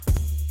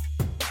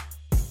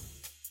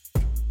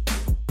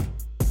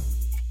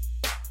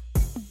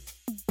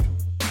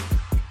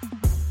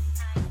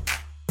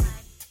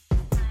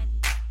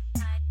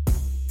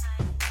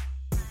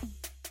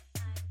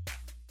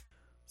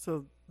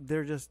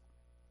they're just,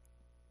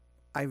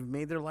 I've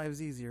made their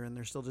lives easier and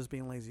they're still just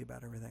being lazy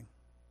about everything.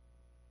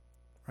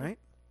 Right?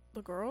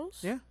 The girls?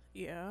 Yeah.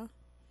 Yeah.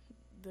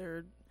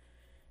 They're,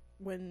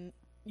 when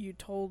you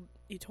told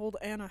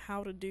Anna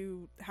how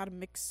to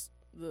mix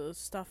the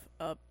stuff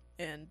up,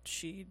 and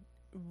she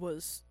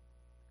was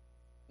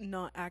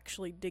not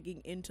actually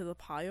digging into the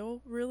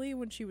pile really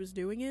when she was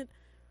doing it.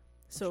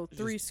 So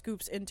 3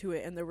 scoops into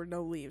it and there were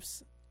no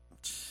leaves.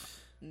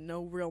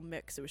 No real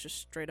mix. It was just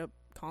straight up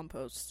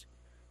compost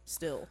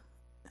still.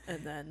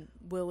 And then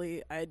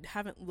Lily, I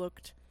haven't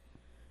looked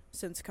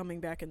since coming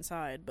back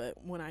inside,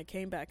 but when I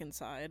came back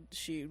inside,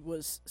 she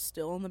was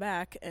still in the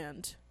back,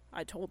 and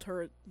I told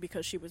her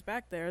because she was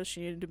back there,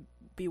 she needed to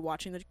be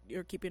watching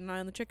or keeping an eye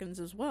on the chickens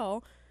as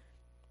well.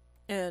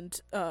 And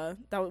that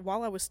was,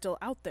 while I was still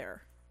out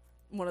there,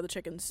 one of the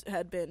chickens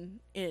had been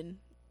in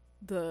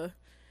the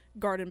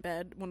garden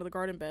bed, one of the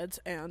garden beds,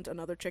 and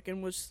another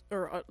chicken was,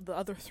 or the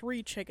other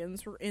 3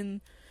 chickens were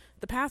in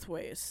the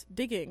pathways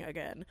digging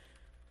again.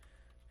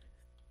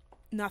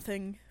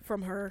 Nothing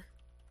from her.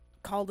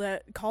 Called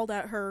at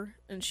her,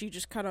 and she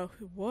just kind of,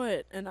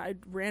 what? And I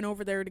ran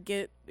over there to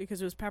get, because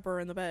it was Pepper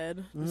in the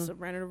bed, so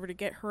ran over to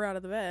get her out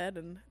of the bed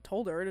and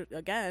told her,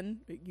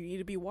 again, you need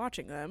to be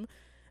watching them,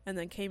 and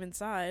then came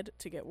inside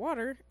to get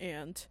water,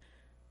 and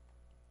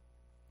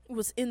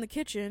was in the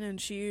kitchen, and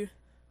she,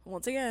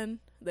 once again,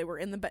 they were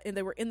in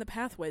the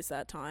pathways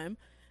that time,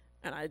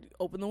 and I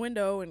opened the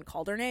window and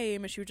called her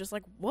name, and she was just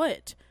like,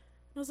 what?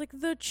 I was like,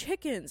 the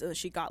chickens. And then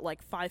she got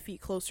like 5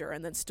 feet closer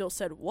and then still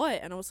said,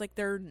 what? And I was like,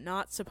 they're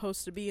not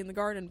supposed to be in the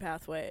garden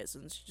pathways.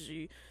 And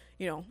she,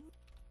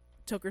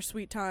 took her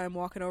sweet time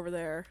walking over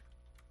there,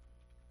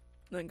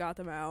 then got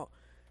them out.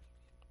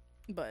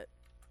 But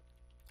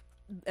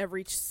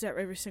every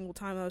single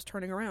time I was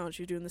turning around,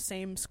 she was doing the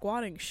same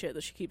squatting shit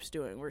that she keeps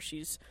doing, where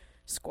she's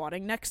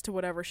squatting next to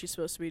whatever she's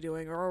supposed to be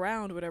doing or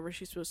around whatever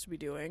she's supposed to be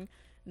doing,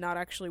 not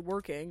actually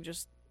working,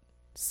 just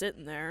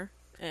sitting there.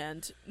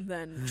 And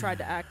then tried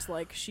to act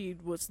like she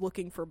was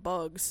looking for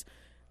bugs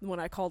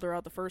when I called her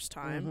out the first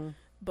time.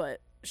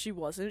 But she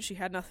wasn't. She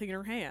had nothing in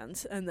her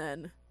hands. And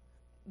then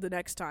the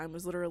next time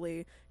was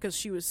literally because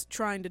she was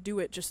trying to do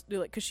it just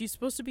like, because she's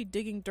supposed to be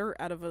digging dirt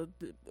out of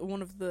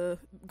one of the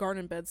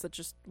garden beds that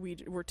just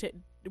we're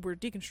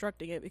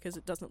deconstructing it because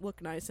it doesn't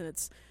look nice and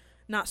it's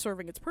not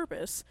serving its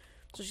purpose.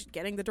 So she's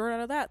getting the dirt out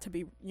of that to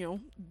be,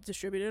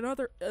 distributed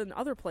in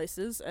other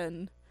places,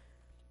 and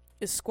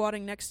is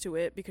squatting next to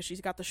it because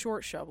she's got the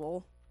short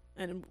shovel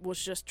and was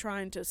just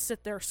trying to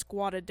sit there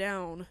squatted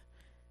down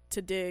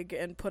to dig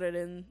and put it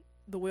in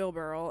the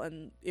wheelbarrow,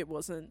 and it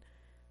wasn't,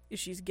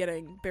 she's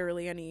getting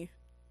barely any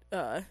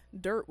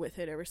dirt with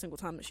it every single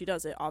time that she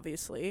does it,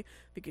 obviously,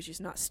 because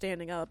she's not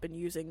standing up and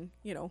using,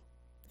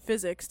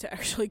 physics to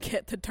actually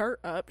get the dirt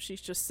up. She's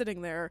just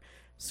sitting there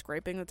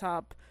scraping the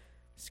top,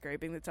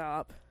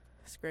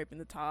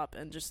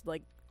 and just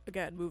like,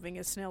 again, moving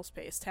at snail's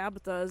pace.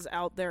 Tabitha's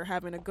out there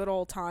having a good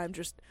old time,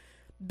 just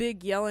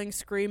big yelling,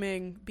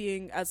 screaming,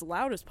 being as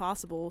loud as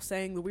possible,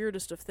 saying the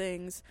weirdest of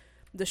things,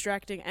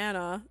 distracting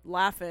Anna,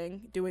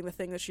 laughing, doing the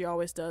thing that she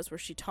always does, where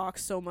she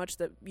talks so much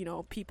that,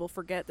 people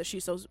forget that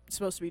she's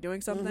supposed to be doing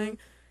something.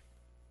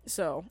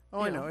 So,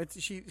 I know. It's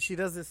she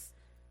does this.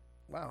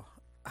 Wow.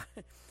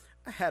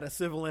 I had a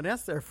civil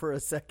NS there for a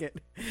second.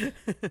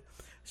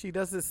 She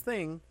does this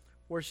thing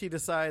where she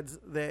decides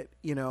that,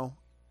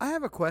 I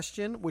have a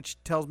question,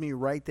 which tells me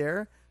right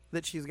there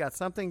that she's got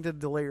something to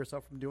delay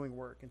herself from doing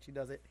work, and she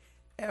does it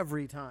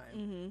every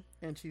time,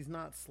 and she's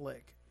not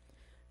slick.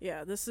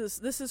 Yeah, this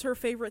is her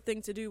favorite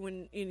thing to do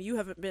when you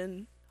haven't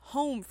been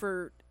home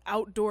for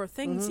outdoor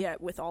things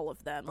yet with all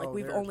of them. Like,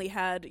 we've only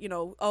had,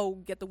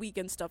 get the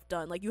weekend stuff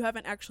done. Like, you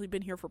haven't actually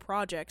been here for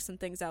projects and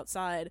things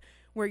outside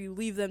where you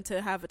leave them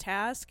to have a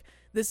task.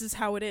 This is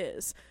how it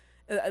is.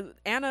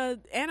 Anna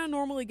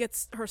normally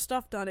gets her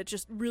stuff done. It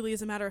just really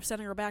is a matter of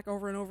setting her back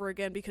over and over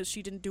again because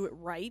she didn't do it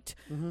right.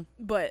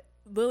 But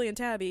Lily and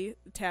Tabby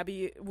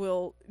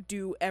will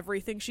do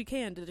everything she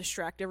can to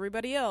distract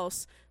everybody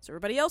else, so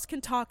everybody else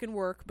can talk and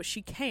work, but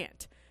she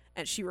can't.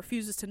 And she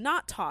refuses to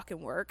not talk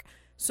and work,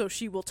 so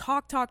she will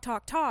talk,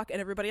 and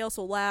everybody else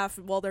will laugh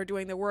while they're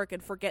doing their work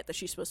and forget that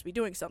she's supposed to be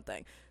doing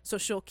something. So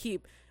she'll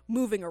keep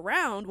moving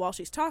around while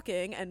she's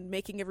talking and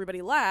making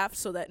everybody laugh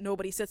so that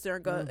nobody sits there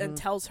and and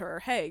tells her,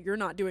 hey, you're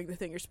not doing the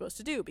thing you're supposed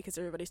to do, because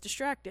everybody's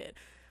distracted.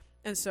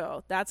 And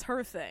so that's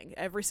her thing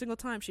every single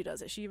time she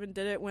does it. She even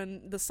did it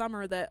when the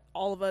summer that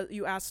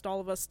you asked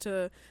all of us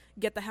to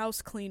get the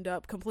house cleaned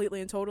up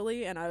completely and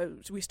totally,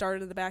 and we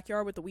started in the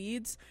backyard with the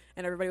weeds,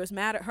 and everybody was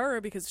mad at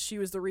her because she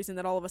was the reason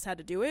that all of us had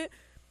to do it.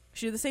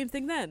 She did the same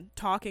thing then.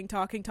 Talking,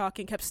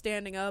 kept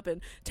standing up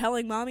and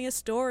telling mommy a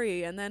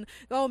story, and then,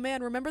 oh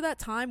man, remember that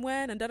time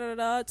when, and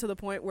da-da-da-da, to the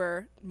point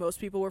where most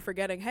people were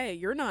forgetting, hey,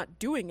 you're not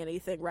doing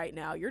anything right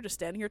now. You're just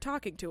standing here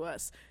talking to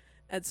us.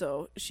 And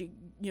so she,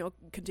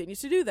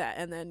 continues to do that.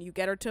 And then you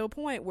get her to a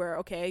point where,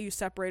 okay, you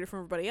separate her from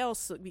everybody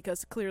else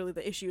because clearly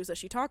the issue is that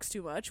she talks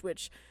too much,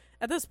 which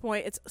at this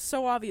point, it's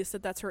so obvious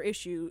that that's her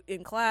issue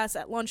in class,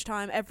 at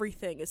lunchtime,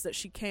 everything is that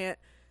she can't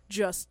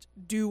just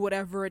do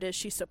whatever it is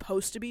she's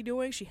supposed to be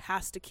doing. She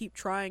has to keep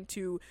trying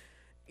to,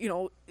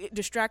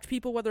 distract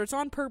people, whether it's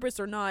on purpose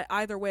or not.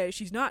 Either way,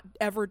 she's not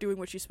ever doing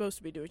what she's supposed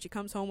to be doing. She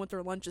comes home with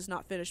her lunch is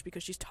not finished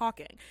because she's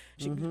talking.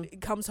 She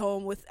comes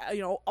home with,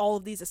 all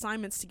of these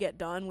assignments to get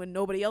done when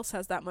nobody else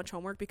has that much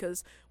homework,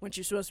 because when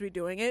she's supposed to be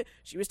doing it,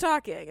 she was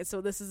talking. And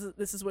so this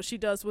is what she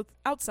does with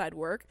outside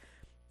work.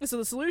 So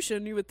the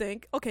solution, you would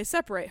think, okay,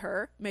 separate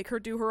her, make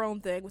her do her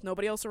own thing with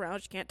nobody else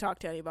around. She can't talk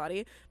to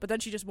anybody, but then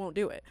she just won't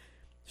do it.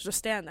 She'll just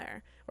stand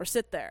there or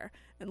sit there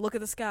and look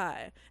at the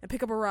sky and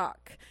pick up a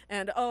rock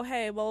and, oh,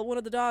 hey, well, one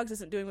of the dogs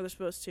isn't doing what they're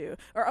supposed to.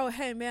 Or, oh,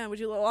 hey, man,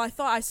 I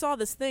thought I saw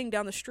this thing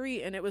down the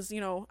street and it was,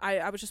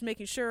 I was just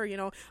making sure,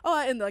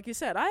 and like you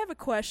said, I have a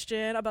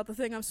question about the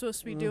thing I'm supposed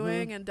to be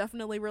doing, and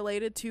definitely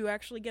related to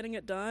actually getting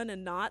it done,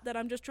 and not that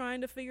I'm just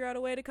trying to figure out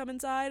a way to come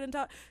inside and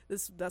talk.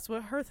 That's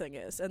what her thing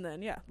is. And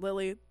then, yeah,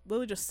 Lily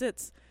just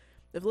sits.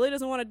 If Lily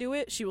doesn't want to do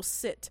it, she will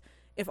sit.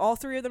 If all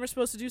three of them are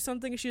supposed to do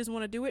something and she doesn't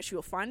want to do it, she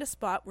will find a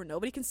spot where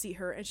nobody can see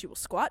her and she will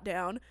squat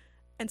down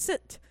and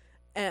sit.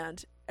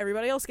 And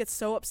everybody else gets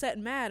so upset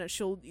and mad,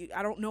 and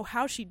I don't know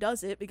how she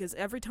does it, because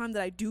every time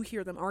that I do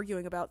hear them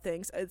arguing about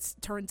things, it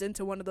turns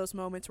into one of those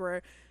moments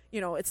where,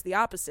 it's the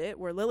opposite,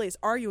 where Lily's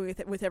arguing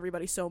with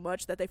everybody so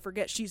much that they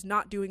forget she's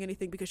not doing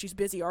anything because she's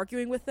busy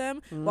arguing with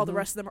them, while the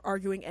rest of them are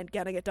arguing and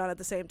getting it done at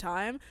the same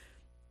time.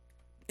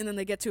 And then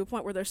they get to a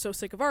point where they're so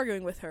sick of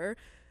arguing with her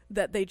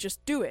that they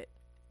just do it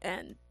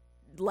and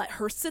let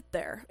her sit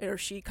there, or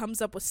she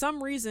comes up with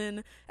some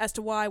reason as to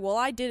why, well,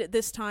 I did it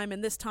this time,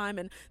 and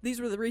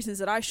these were the reasons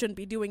that I shouldn't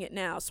be doing it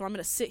now, so I'm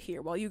going to sit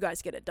here while you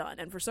guys get it done.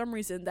 And for some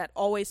reason that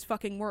always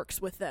fucking works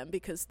with them,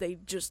 because they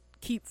just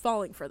keep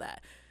falling for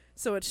that.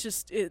 So it's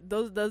just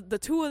the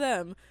two of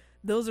them,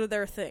 those are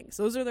their things,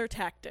 those are their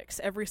tactics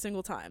every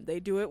single time.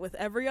 They do it with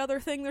every other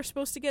thing they're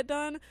supposed to get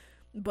done,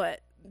 but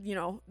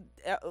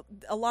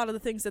a lot of the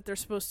things that they're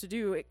supposed to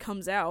do, it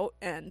comes out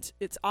and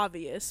it's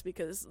obvious,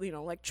 because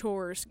like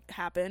chores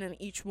happen, and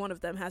each one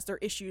of them has their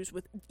issues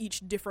with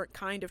each different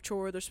kind of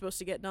chore they're supposed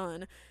to get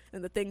done,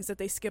 and the things that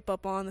they skip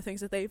up on, the things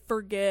that they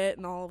forget,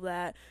 and all of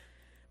that.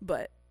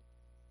 But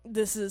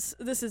this is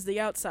the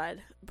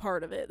outside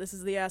part of it. This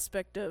is the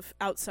aspect of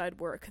outside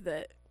work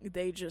that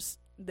they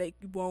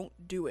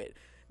won't do it.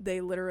 They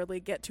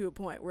literally get to a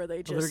point where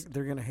they just...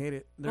 they're going to hate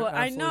it.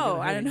 I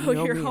know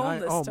you're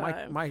home this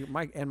time.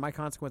 My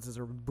consequences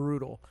are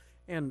brutal.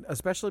 And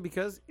especially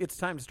because it's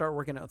time to start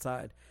working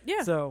outside.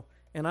 Yeah. So,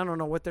 and I don't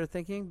know what they're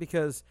thinking,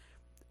 because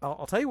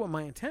I'll tell you what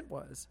my intent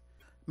was.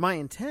 My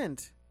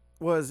intent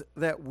was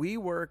that we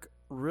work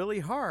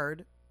really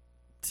hard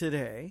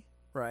today,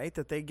 right?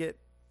 That they get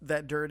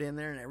that dirt in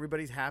there and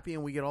everybody's happy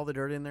and we get all the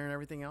dirt in there and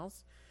everything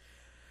else.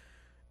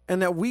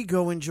 And that we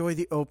go enjoy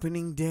the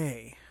opening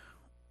day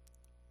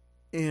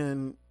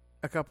in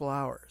a couple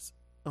hours.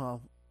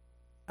 Well,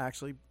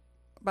 actually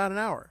about an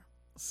hour.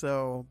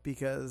 So,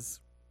 because,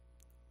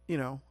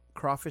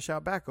 Crawfish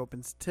Outback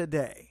opens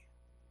today.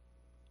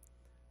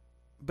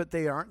 But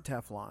they aren't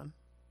Teflon.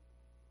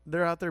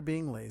 They're out there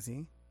being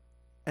lazy.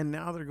 And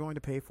now they're going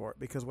to pay for it,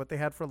 because what they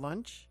had for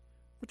lunch,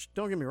 which,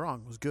 don't get me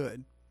wrong, was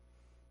good,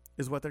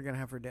 is what they're going to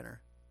have for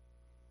dinner.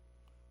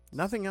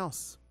 Nothing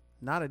else.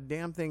 Not a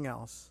damn thing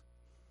else.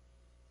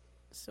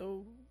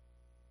 So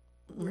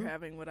we're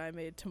having what I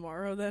made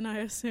tomorrow then, I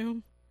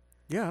assume?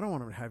 Yeah, I don't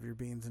want to have your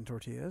beans and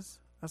tortillas.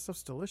 That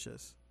stuff's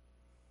delicious.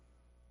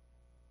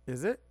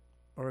 Is it?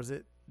 Or is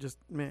it just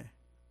meh?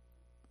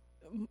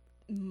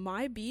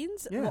 My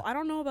beans? Yeah. Well, I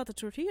don't know about the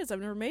tortillas. I've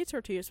never made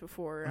tortillas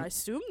before. I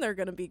assume they're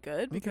going to be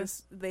good,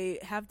 because they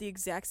have the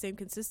exact same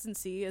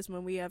consistency as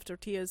when we have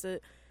tortillas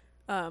at,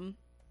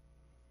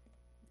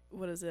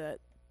 what is it?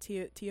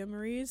 Tia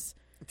Marie's?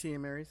 Tia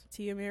Mary's.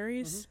 Tia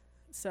Mary's.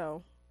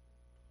 So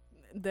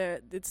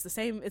it's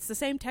the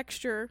same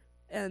texture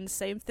and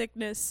same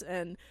thickness,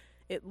 and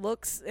it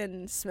looks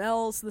and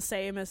smells the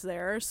same as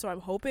theirs. So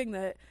I'm hoping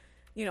that,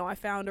 I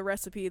found a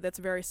recipe that's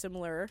very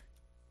similar,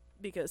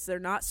 because they're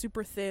not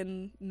super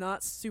thin,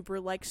 not super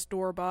like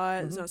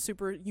store-bought, it's not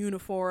super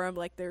uniform,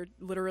 like they're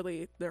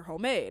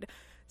homemade.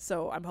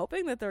 So I'm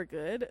hoping that they're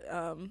good.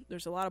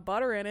 There's a lot of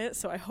butter in it,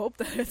 so I hope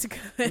that it's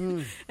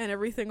good. And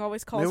everything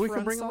always calls for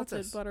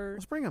unsalted butter.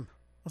 Let's bring them.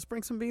 Let's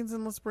bring some beans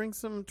and let's bring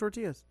some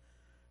tortillas.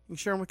 You can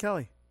share them with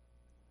Kelly.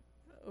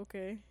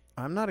 Okay.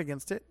 I'm not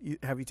against it.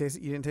 Have you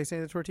tasted? You didn't taste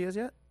any of the tortillas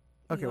yet?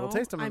 Okay, no, we'll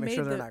taste them and make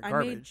sure they're not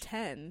garbage. I made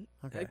 10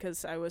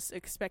 because I was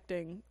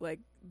expecting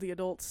the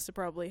adults to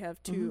probably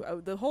have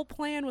 2. The whole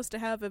plan was to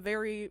have a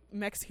very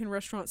Mexican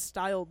restaurant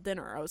style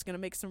dinner. I was going to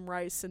make some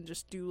rice and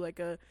just do like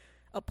a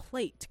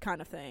plate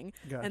kind of thing.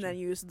 Gotcha. And then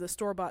use the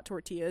store-bought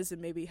tortillas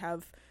and maybe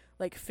have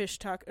like not fish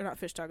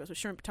tacos, but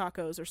shrimp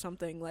tacos or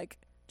something, like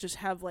just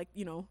have like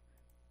a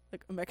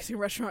Mexican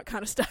restaurant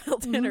kind of style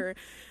dinner.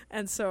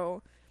 And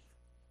so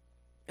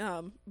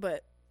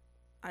but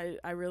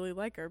I really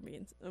like our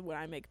beans when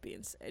I make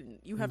beans, and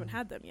you haven't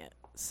had them yet.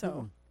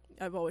 So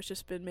I've always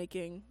just been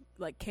making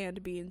like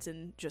canned beans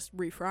and just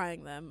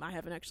refrying them. I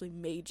haven't actually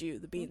made you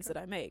the beans that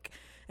I make,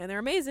 and they're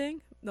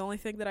amazing. The only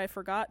thing that I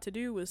forgot to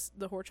do was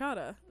the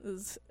horchata.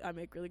 I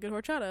make really good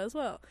horchata as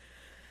well.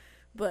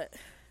 But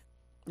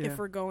if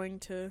we're going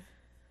to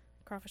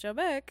Crawfish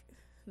Outback,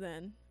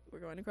 then we're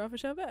going to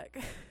Crawfish Outback.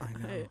 I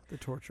know, the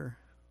torture.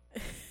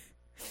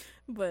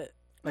 But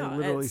no, I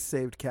literally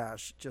saved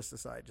cash just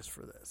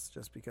for this,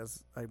 just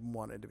because I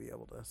wanted to be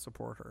able to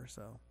support her.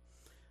 So,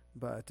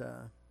 but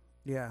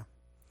yeah.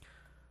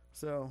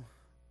 So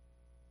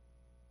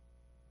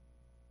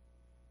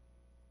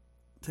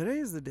today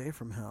is the day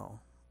from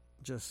hell.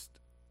 Just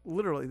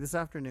literally this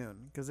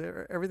afternoon, because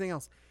everything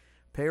else,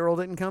 payroll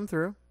didn't come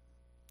through,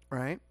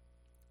 right?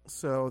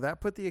 So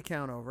that put the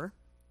account over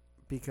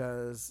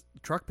because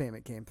truck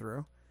payment came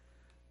through,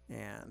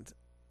 and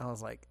I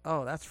was like,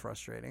 oh, that's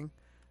frustrating.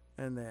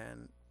 And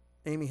then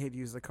Amy had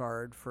used the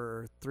card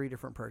for 3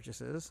 different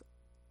purchases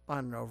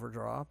on an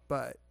overdraw,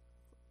 but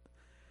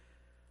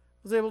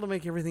was able to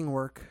make everything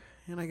work,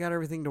 and I got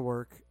everything to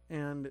work,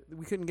 and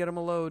we couldn't get them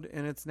a load,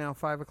 and it's now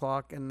 5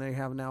 o'clock, and they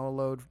have now a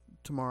load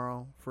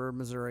tomorrow for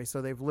Missouri.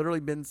 So they've literally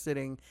been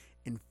sitting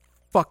in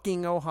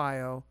fucking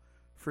Ohio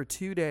for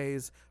 2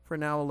 days for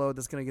now a load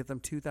that's going to get them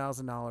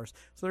 $2,000. So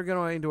they're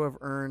going to have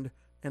earned,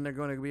 and they're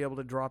going to be able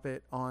to drop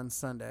it on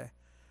Sunday.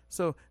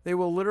 So they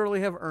will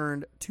literally have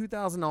earned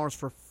 $2,000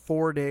 for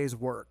 4 days'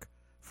 work.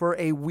 For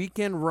a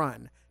weekend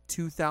run,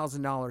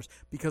 $2,000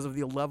 because of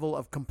the level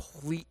of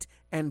complete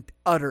and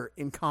utter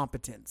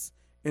incompetence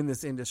in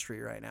this industry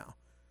right now.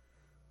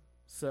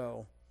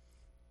 So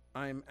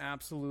I'm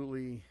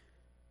absolutely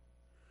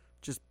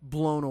just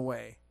blown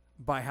away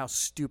by how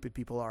stupid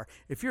people are.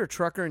 If you're a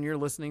trucker and you're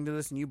listening to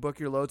this and you book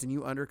your loads and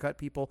you undercut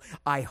people,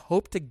 I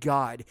hope to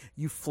God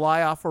you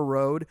fly off a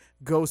road,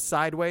 go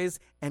sideways,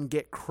 and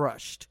get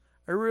crushed.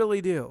 I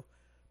really do.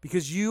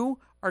 Because you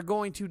are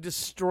going to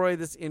destroy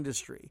this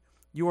industry.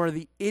 You are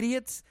the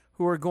idiots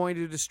who are going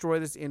to destroy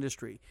this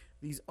industry.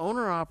 These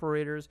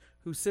owner-operators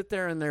who sit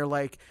there and they're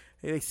like,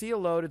 they see a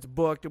load, it's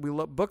booked, and we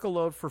book a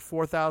load for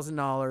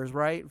 $4,000,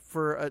 right?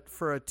 For a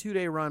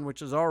 2-day run,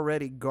 which is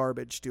already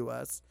garbage to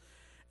us.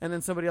 And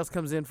then somebody else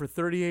comes in for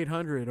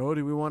 $3,800. Oh,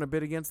 do we want to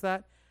bid against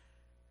that?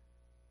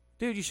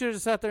 Dude, you should have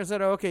just sat there and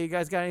said, oh, okay, you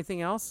guys got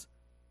anything else?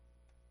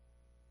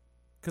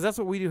 Because that's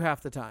what we do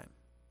half the time.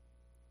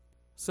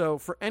 So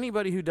for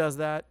anybody who does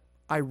that,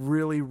 I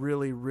really,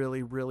 really,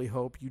 really, really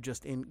hope you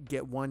just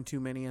get one too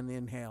many in the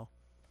inhale.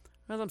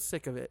 Because I'm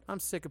sick of it. I'm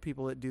sick of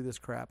people that do this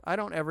crap. I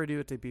don't ever do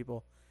it to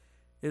people.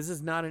 This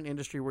is not an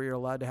industry where you're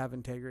allowed to have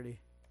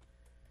integrity.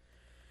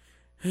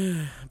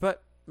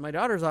 But my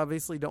daughters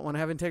obviously don't want to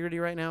have integrity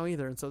right now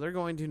either. And so they're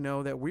going to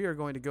know that we are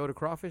going to go to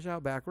Crawfish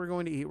Outback. We're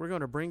going to eat. We're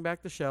going to bring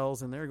back the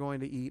shells, and they're going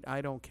to eat.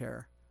 I don't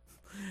care.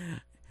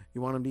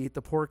 You want them to eat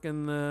the pork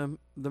and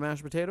the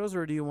mashed potatoes,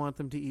 or do you want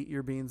them to eat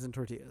your beans and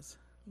tortillas?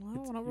 Well, I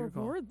want to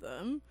reward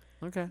them.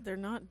 Okay. They're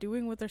not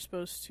doing what they're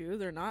supposed to.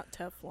 They're not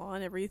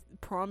Teflon. Every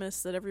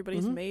promise that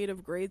everybody's made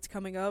of grades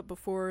coming up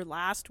before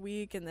last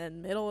week and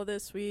then middle of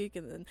this week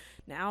and then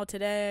now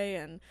today,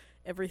 and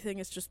everything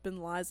has just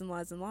been lies and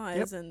lies and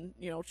lies. Yep.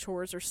 And,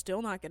 chores are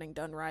still not getting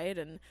done right.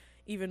 And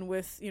even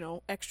with,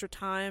 extra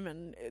time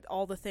and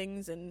all the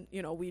things. And,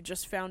 we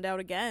just found out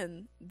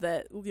again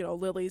that,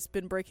 Lily's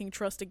been breaking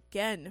trust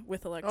again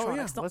with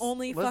electronics. Oh, yeah. The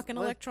only fucking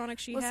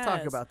electronics she has. Let's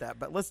talk about that.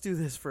 But let's do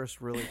this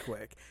first really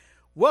quick.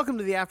 Welcome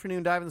to the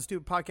Afternoon Dive in the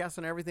Stupid podcast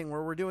and everything,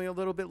 where we're doing a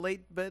little bit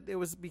late, but it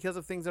was because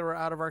of things that were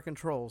out of our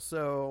control.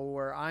 So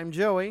where I'm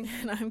Joey.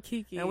 And I'm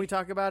Kiki. And we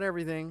talk about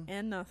everything.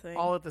 And nothing.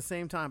 All at the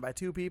same time by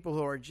two people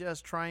who are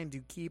just trying to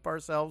keep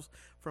ourselves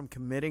from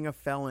committing a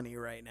felony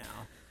right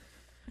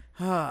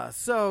now.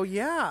 So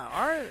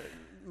yeah,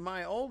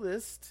 my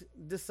oldest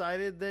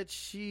decided that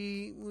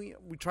we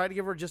tried to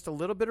give her just a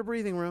little bit of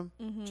breathing room.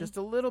 Mm-hmm. Just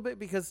a little bit,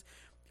 because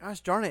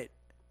gosh darn it.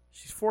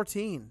 She's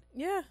 14.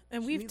 Yeah,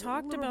 and we've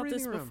talked about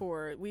this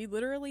before. We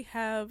literally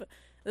have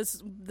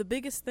the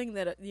biggest thing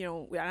that,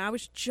 and I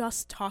was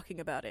just talking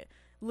about it,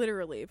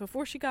 literally,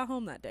 before she got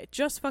home that day.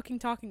 Just fucking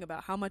talking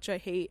about how much I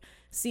hate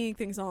seeing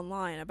things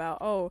online about,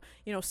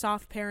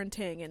 soft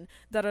parenting and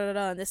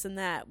da-da-da-da and this and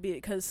that.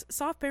 Because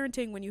soft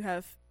parenting when you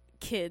have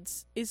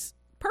kids is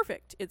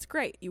perfect. It's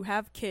great. You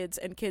have kids,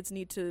 and kids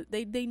need to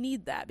they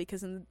need that,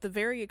 because in the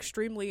very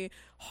extremely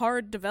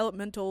hard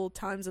developmental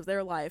times of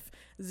their life,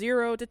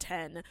 0 to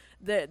 10,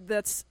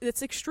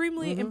 it's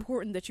extremely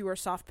important that you are a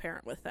soft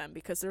parent with them,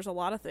 because there's a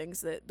lot of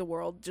things that the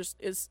world just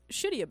is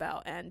shitty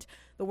about, and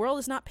the world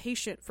is not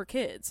patient for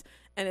kids.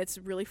 And it's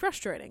really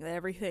frustrating that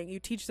everything you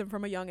teach them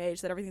from a young age,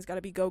 that everything's got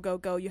to be go, go,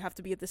 go. You have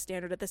to be at this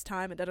standard at this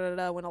time, and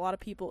da-da-da-da. When a lot of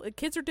people,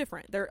 kids are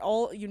different. They're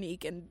all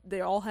unique, and they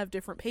all have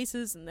different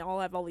paces, and they all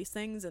have all these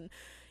things. And,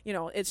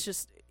 it's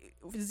just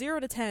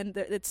 0 to 10,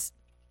 it's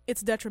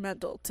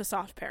detrimental to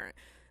soft parent.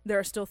 There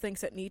are still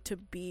things that need to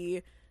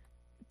be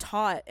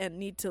taught and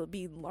need to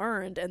be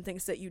learned, and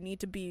things that you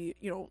need to be,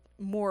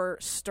 more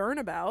stern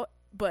about.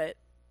 But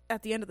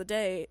at the end of the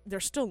day, they're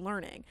still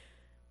learning.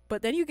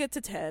 But then you get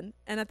to 10,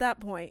 and at that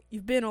point,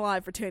 you've been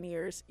alive for 10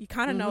 years. You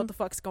kind of know what the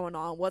fuck's going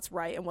on, what's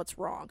right and what's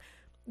wrong.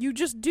 You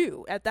just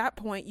do. At that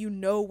point, you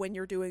know when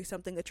you're doing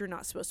something that you're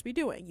not supposed to be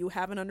doing. You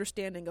have an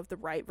understanding of the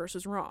right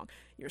versus wrong.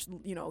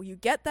 You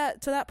get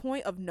that to that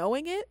point of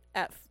knowing it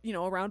at,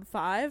 around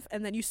 5,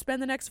 and then you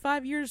spend the next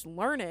 5 years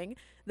learning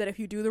that if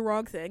you do the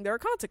wrong thing, there are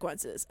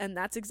consequences. And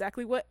that's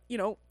exactly what,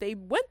 they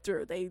went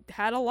through. They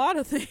had a lot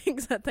of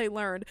things that they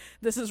learned.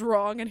 This is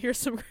wrong, and here's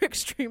some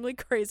extremely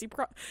crazy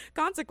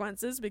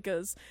consequences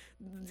because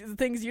the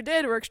things you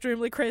did were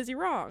extremely crazy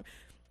wrong.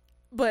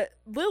 But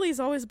Lily's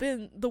always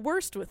been the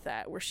worst with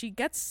that, where she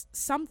gets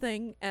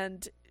something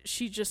and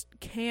she just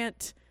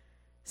can't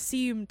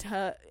seem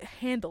to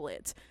handle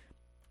it.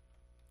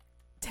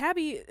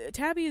 Tabby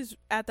is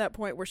at that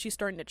point where she's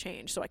starting to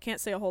change, so I can't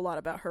say a whole lot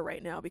about her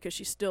right now because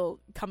she's still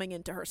coming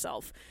into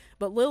herself.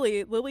 But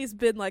Lily's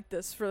been like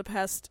this for the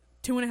past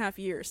 2.5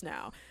 years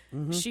now.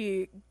 Mm-hmm.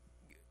 She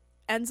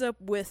ends up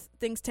with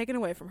things taken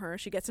away from her.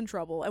 She gets in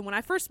trouble. And when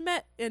I first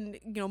met and,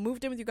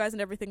 moved in with you guys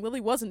and everything, Lily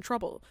was in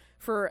trouble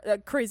for a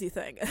crazy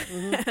thing.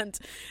 Mm-hmm. And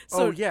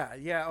so, oh,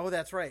 yeah. Oh,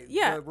 that's right.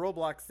 Yeah. The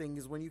Roblox thing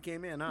is when you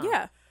came in, huh?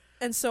 Yeah.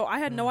 And so I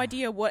had no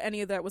idea what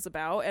any of that was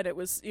about. And it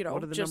was,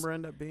 what did the number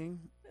end up being?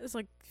 It was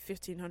like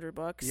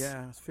 $1,500.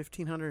 Yeah. It was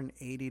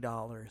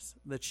 $1,580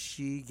 that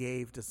she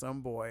gave to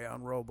some boy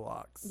on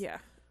Roblox. Yeah.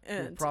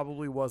 And it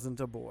probably wasn't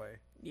a boy.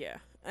 Yeah.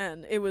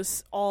 And it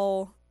was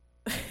all...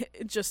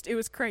 it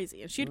was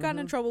crazy, and she'd gotten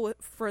in trouble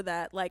for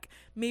that like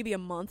maybe a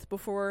month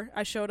before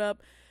I showed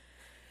up.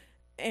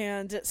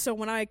 And so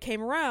when I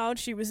came around,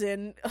 she was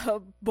in a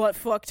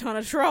butt-fuck ton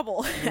of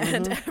trouble.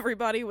 And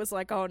everybody was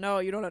like, oh, no,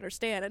 you don't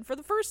understand. And for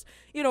the first,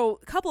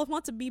 couple of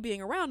months of me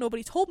being around,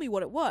 nobody told me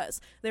what it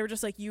was. They were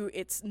just like,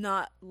 it's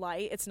not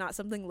light. It's not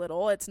something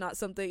little. It's not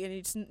something, and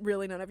it's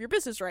really none of your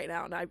business right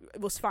now. And I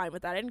was fine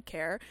with that. I didn't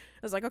care.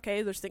 I was like,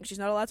 okay, there's things she's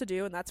not allowed to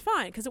do, and that's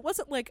fine. Because it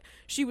wasn't like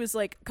she was,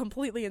 like,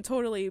 completely and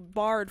totally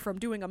barred from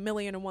doing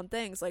 1,000,001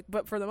 things. Like,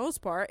 but for the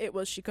most part, it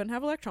was she couldn't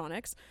have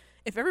electronics.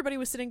 If everybody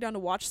was sitting down to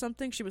watch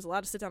something, she was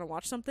allowed to sit down and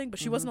watch something, but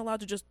she wasn't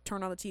allowed to just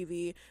turn on the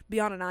TV, be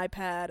on an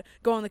iPad,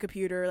 go on the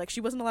computer. Like,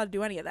 she wasn't allowed to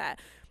do any of that.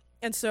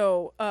 And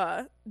so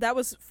that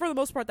was, for the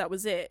most part, that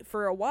was it.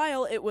 For a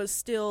while, it was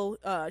still,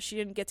 she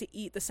didn't get to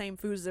eat the same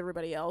foods as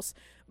everybody else.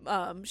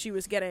 She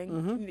was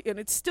getting, and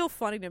it's still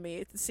funny to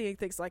me seeing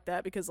things like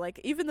that, because, like,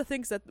 even the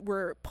things that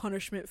were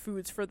punishment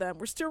foods for them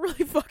were still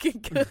really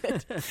fucking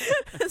good.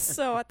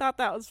 So I thought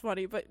that was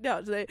funny. But no,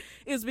 it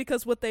was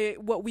because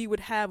what we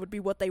would have would be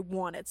what they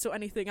wanted. So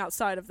anything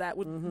outside of that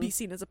would be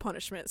seen as a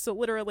punishment. So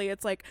literally,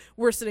 it's like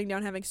we're sitting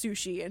down having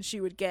sushi, and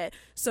she would get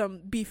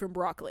some beef and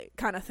broccoli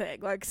kind of thing.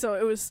 Like, so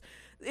it was.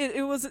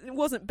 It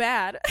wasn't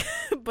bad,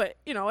 but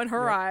in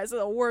her eyes,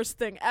 the worst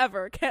thing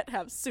ever. Can't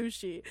have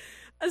sushi.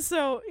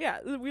 So yeah,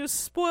 we were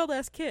spoiled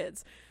as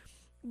kids.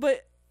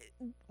 But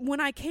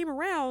when I came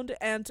around,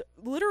 and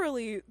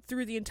literally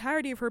through the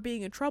entirety of her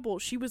being in trouble,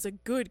 she was a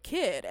good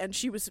kid, and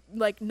she was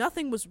like,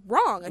 nothing was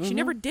wrong. Like, she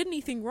never did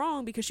anything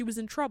wrong because she was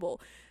in trouble.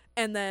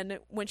 And then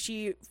when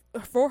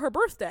for her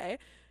birthday,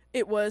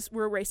 it was,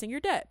 we're erasing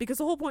your debt, because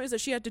the whole point is that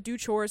she had to do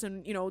chores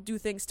and do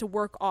things to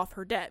work off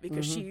her debt,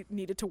 because she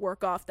needed to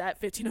work off that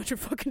 $1,500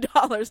 fucking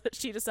dollars that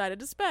she decided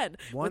to spend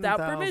without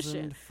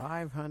permission.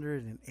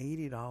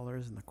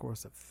 $1,580 in the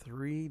course of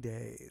 3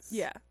 days.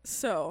 Yeah,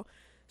 so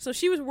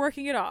she was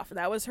working it off.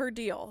 That was her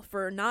deal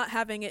for not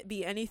having it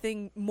be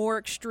anything more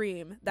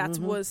extreme. That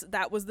was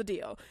the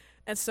deal.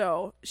 And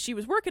so she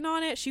was working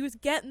on it. She was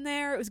getting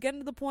there. It was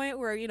getting to the point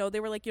where, they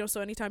were like, so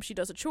anytime she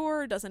does a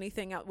chore, does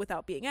anything out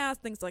without being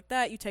asked, things like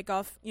that, you take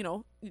off,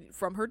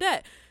 from her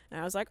debt.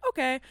 And I was like,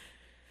 okay.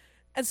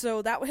 And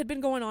so that had been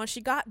going on. She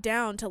got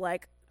down to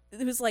like,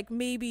 it was like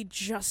maybe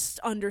just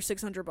under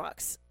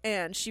 $600.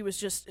 And she was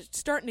just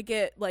starting to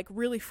get like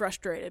really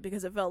frustrated,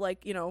 because it felt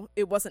like,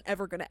 it wasn't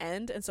ever going to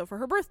end. And so for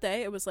her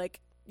birthday, it was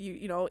like,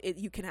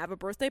 you can have a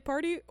birthday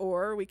party,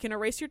 or we can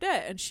erase your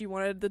debt. And she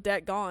wanted the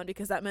debt gone,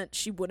 because that meant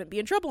she wouldn't be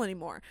in trouble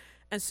anymore.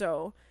 And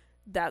so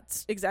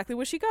that's exactly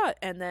what she got.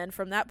 And then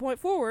from that point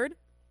forward,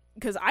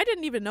 because I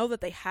didn't even know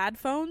that they had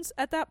phones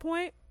at that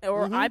point,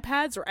 or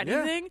iPads or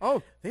anything. Yeah.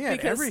 Oh, they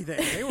had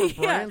everything. They were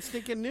brand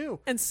stinking new.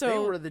 And so they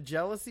were the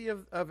jealousy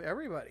of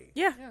everybody.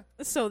 Yeah.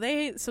 So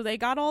they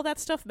got all that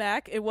stuff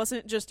back. It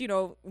wasn't just,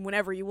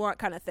 whenever you want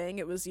kind of thing.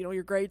 It was,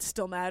 your grades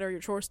still matter, your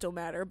chores still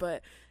matter,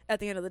 but at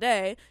the end of the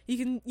day, you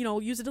can,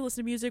 use it to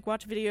listen to music,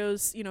 watch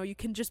videos, you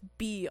can just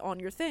be on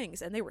your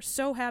things. And they were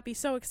so happy,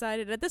 so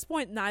excited. At this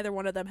point, neither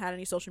one of them had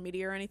any social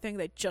media or anything.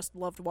 They just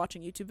loved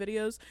watching YouTube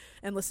videos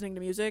and listening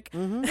to music.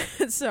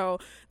 So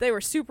they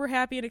were super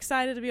happy and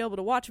excited to be able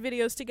to watch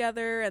videos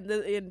together and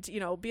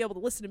be able to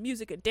listen to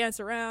music and dance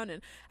around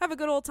and have a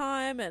good old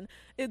time. And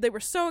they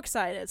were so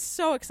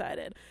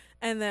excited.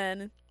 And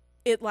then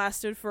it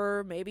lasted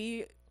for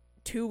maybe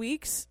 2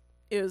 weeks.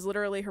 It was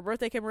literally, her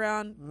birthday came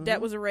around,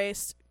 debt was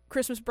erased,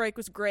 Christmas break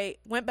was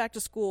great, went back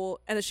to school,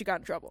 and then she got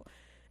in trouble.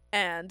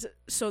 And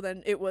so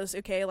then it was,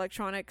 okay,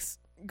 electronics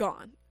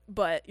gone,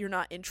 but you're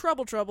not in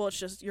trouble, it's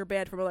just you're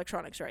banned from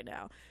electronics right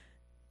now.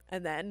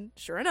 And then,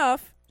 sure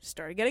enough,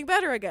 started getting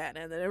better again,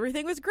 and then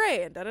everything was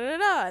great, and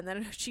da-da-da-da. And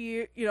then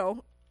she,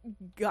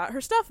 got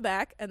her stuff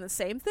back, and the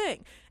same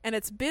thing. And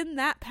it's been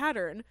that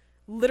pattern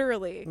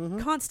literally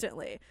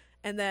constantly.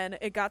 And then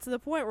it got to the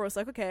point where it was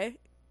like, okay,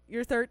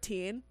 you're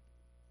 13.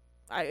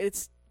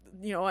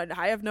 And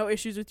I have no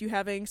issues with you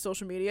having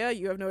social media.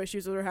 You have no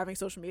issues with her having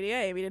social media.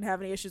 Amy didn't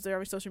have any issues with her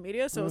having social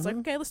media. So it's like,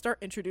 okay, let's start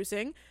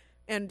introducing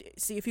and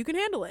see if you can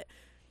handle it.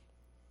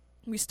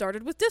 We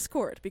started with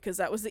Discord because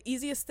that was the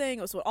easiest thing.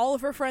 It was what all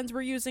of her friends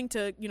were using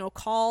to,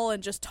 call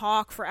and just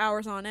talk for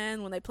hours on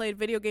end when they played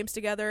video games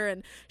together,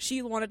 and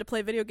she wanted to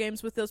play video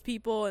games with those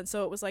people, and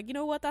so it was like, you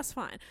know what, that's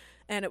fine.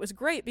 And it was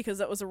great because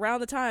that was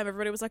around the time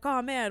everybody was like,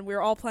 oh man, we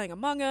were all playing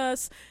Among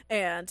Us,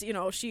 and,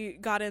 she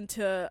got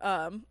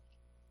into,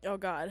 oh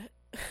god,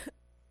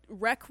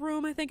 Rec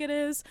Room, I think it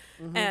is,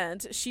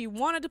 and she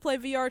wanted to play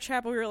VR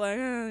chat, but we were like,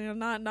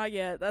 not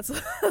yet. That's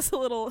a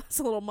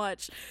little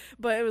much.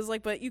 But it was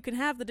like, but you can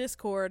have the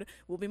Discord.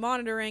 We'll be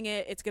monitoring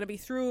it. It's gonna be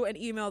through an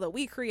email that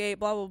we create.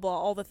 Blah blah blah.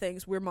 All the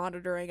things, we're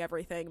monitoring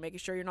everything, making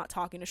sure you're not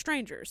talking to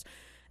strangers.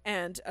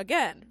 And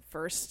again,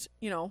 first,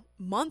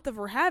 month of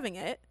her having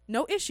it,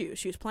 no issue.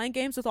 She was playing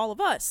games with all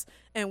of us,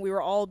 and we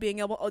were all being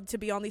able to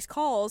be on these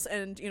calls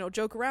and,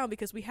 joke around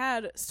because we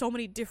had so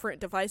many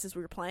different devices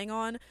we were playing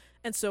on,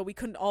 and so we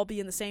couldn't all be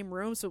in the same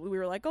room. So we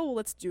were like, oh, well,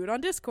 let's do it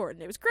on Discord,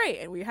 and it was great,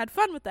 and we had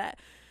fun with that.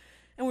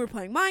 And we were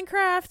playing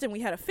Minecraft, and we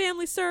had a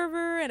family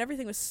server, and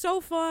everything was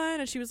so fun.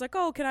 And she was like,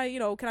 oh, can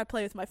I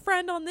play with my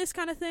friend on this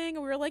kind of thing?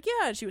 And we were like,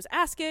 yeah. And she was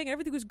asking, and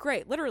everything was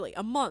great. Literally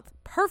a month,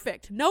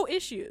 perfect, no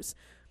issues.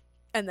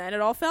 And then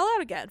it all fell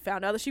out again.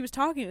 Found out that she was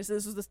talking. This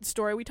was the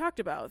story we talked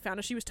about. Found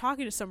out she was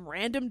talking to some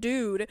random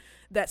dude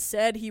that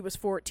said he was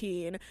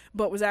 14,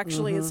 but was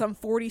actually some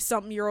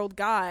 40-something-year-old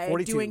guy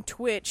 42. doing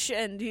Twitch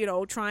and,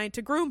 trying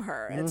to groom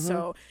her.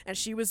 And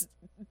she was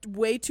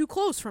way too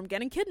close from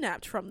getting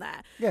kidnapped from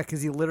that. Yeah,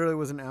 because he literally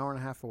was an hour and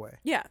a half away.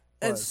 Yeah.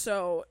 And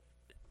so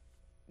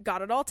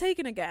got it all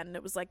taken again, and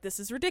it was like, this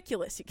is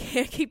ridiculous, you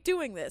can't keep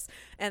doing this.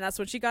 And that's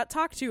when she got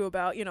talked to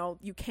about,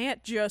 you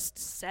can't just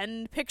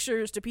send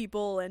pictures to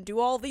people and do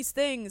all these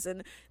things,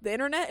 and the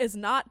internet is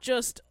not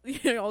just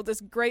this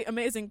great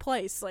amazing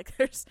place. Like,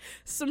 there's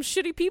some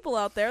shitty people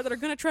out there that are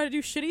going to try to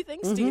do shitty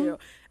things to you.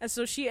 And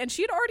so she had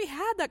already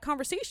had that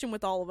conversation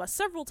with all of us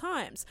several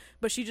times,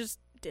 but she just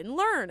didn't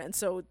learn. And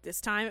so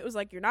this time it was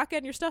like, you're not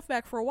getting your stuff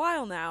back for a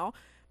while now,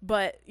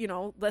 but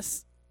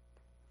let's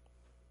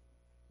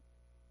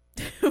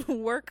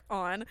work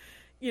on,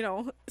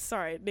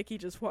 sorry, Nikki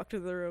just walked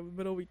into the room in the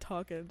middle of me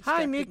talking.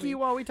 Hi, Nikki,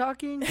 while we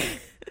talking.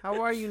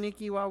 How are you,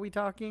 Nikki, while we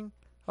talking?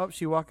 Oh,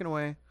 she's walking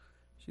away.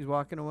 She's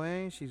walking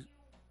away.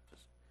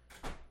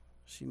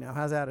 She now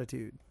has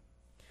attitude.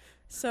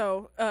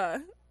 So,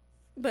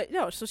 but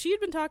no, so she had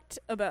been talked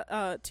about,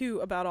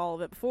 about all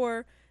of it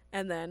before,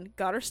 and then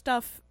got her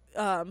stuff,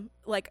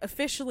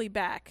 officially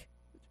back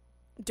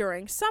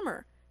during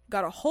summer.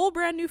 Got a whole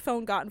brand new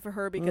phone gotten for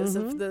her because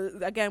of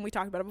again, we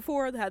talked about it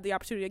before, they had the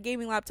opportunity of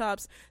gaming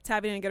laptops.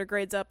 Tabby didn't get her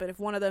grades up, and if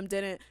one of them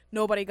didn't,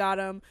 nobody got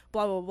them,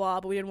 blah, blah,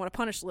 blah. But we didn't want to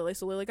punish Lily,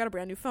 so Lily got a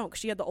brand new phone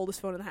because she had the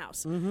oldest phone in the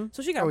house.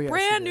 So she got a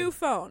brand new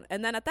phone,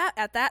 and then at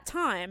that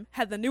time,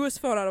 had the newest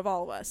phone out of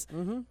all of us.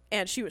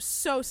 And she was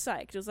so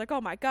psyched. It was like,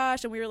 oh my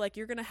gosh. And we were like,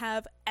 you're going to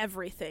have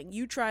everything.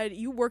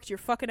 You worked your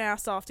fucking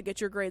ass off to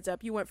get your grades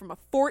up. You went from a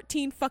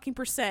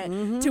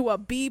 14% to a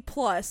B+.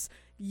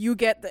 You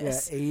get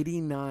this. Yeah,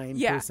 89%.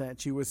 Yeah.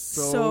 She was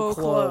so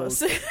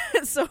close.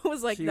 So it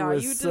was like, nah,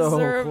 you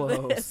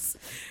deserve this.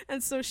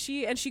 And so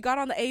she got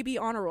on the AB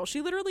honor roll. She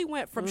literally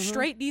went from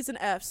straight D's and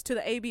F's to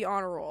the AB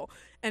honor roll.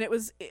 And it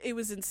was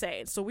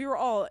insane. So we were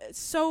all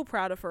so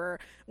proud of her.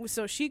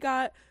 So she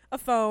got a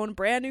phone,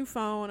 brand new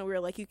phone, and we were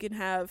like, you can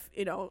have,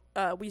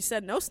 we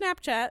said no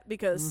Snapchat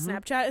because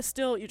Snapchat is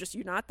still,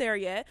 you're not there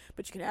yet,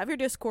 but you can have your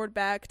Discord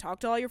back, talk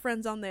to all your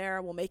friends on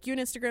there. We'll make you an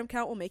Instagram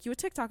account. We'll make you a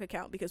TikTok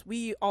account because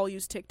we all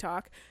use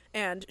TikTok,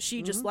 and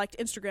she just liked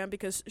Instagram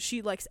because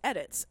she likes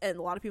edits, and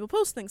a lot of people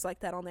post things like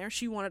that on there.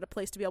 She wanted a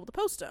place to be able to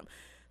post them.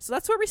 So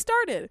that's where we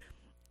started.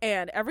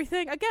 And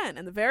everything, again,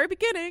 in the very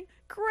beginning,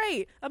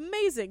 great,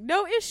 amazing,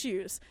 no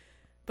issues.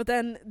 But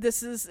then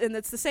it's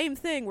the same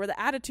thing where the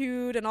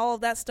attitude and all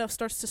of that stuff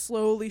starts to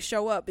slowly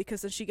show up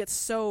because then she gets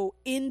so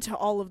into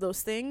all of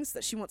those things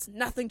that she wants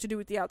nothing to do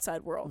with the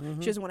outside world.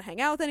 She doesn't want to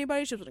hang out with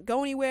anybody. She doesn't want to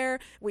go anywhere.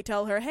 We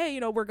tell her, hey,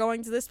 we're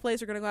going to this place.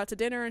 We're going to go out to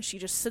dinner. And she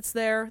just sits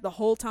there the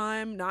whole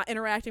time, not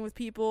interacting with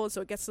people. And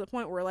so it gets to the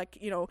point where, like,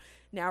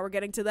 now we're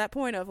getting to that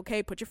point of,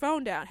 okay, put your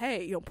phone down.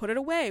 Hey, put it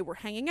away. We're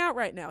hanging out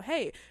right now.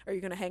 Hey, are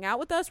you going to hang out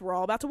with us? We're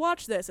all about to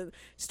watch this. And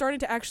starting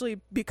to actually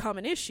become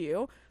an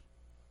issue.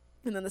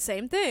 And then the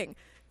same thing,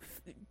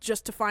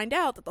 just to find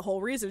out that the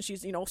whole reason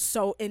she's,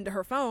 so into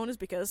her phone is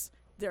because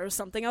there's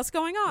something else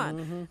going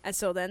on. And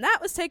so then that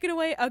was taken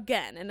away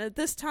again. And at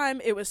this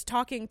time it was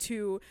talking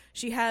to,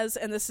 she has,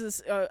 and this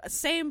is a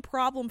same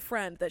problem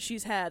friend that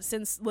she's had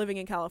since living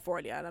in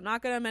California. And I'm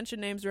not going to mention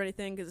names or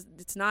anything because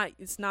it's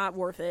not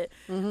worth it.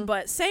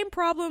 But same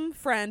problem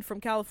friend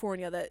from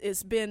California that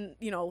has been,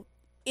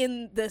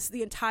 in this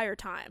the entire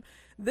time.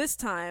 This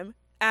time,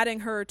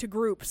 adding her to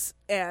groups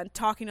and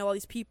talking to all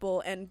these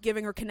people and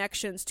giving her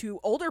connections to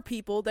older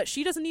people that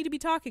she doesn't need to be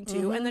talking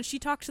to. And then she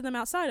talks to them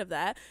outside of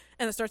that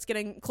and then starts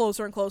getting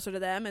closer and closer to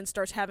them and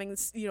starts having,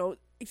 you know,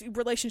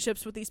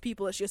 relationships with these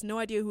people that she has no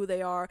idea who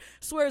they are,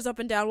 swears up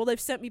and down, well, they've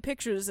sent me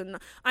pictures and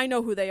I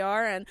know who they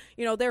are, and,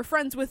 you know, they're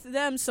friends with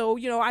them, so,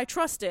 you know, I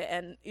trust it.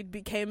 And it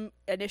became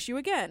an issue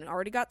again.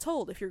 Already got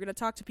told, if you're going to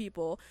talk to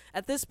people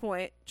at this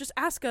point, just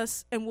ask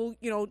us and we'll,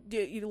 you know,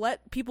 you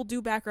let people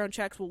do background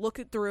checks, we'll look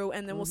it through,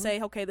 and then we'll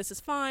say, okay, this is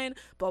fine,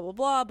 blah blah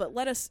blah, but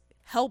let us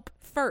help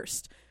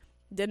first.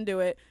 Didn't do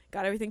it,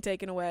 got everything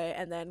taken away,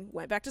 and then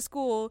went back to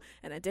school,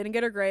 and I didn't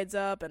get her grades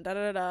up, and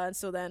da-da-da-da, and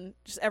so then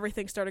just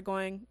everything started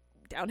going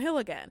downhill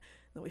again.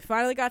 Then we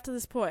finally got to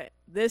this point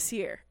this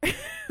year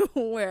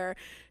where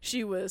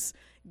she was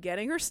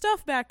getting her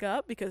stuff back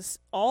up, because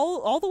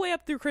all the way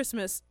up through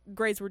Christmas,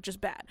 grades were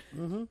just bad.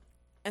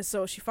 And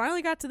so she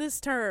finally got to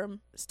this term,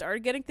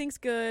 started getting things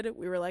good.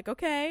 We were like,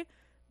 okay,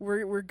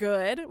 we're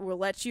good. We'll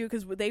let you,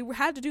 because they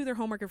had to do their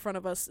homework in front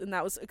of us, and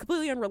that was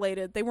completely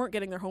unrelated. They weren't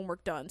getting their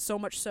homework done, so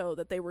much so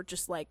that they were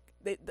just like,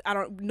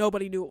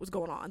 nobody knew what was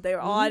going on. They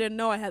were, oh, I didn't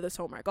know I had this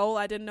homework. Oh,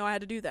 I didn't know I had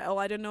to do that. Oh,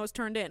 I didn't know it was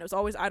turned in. It was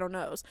always, I don't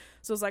knows.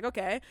 So it's like,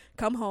 okay,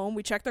 come home.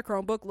 We check their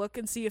Chromebook, look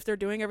and see if they're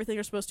doing everything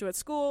they're supposed to at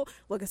school.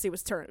 Look and see it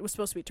was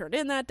supposed to be turned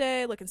in that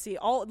day. Look and see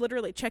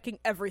literally checking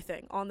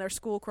everything on their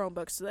school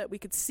Chromebooks so that we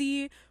could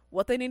see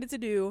what they needed to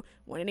do,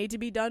 when it needed to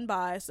be done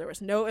by, so there was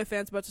no ifs,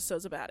 ands, buts, or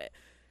so's about it.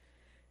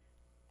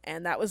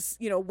 And that was,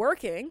 you know,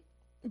 working,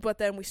 but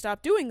then we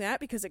stopped doing that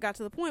because it got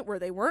to the point where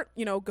they weren't,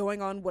 you know,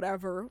 going on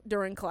whatever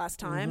during class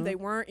time. They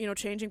weren't, you know,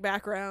 changing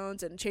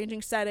backgrounds and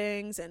changing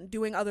settings and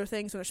doing other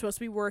things when they're supposed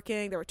to be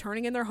working. They were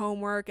turning in their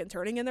homework and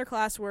turning in their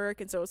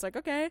classwork, and so it's like,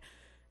 okay.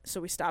 So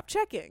we stopped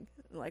checking.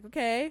 Like,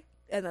 okay.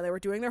 And then they were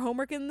doing their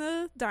homework in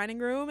the dining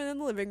room and in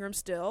the living room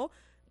still,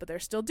 but they're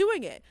still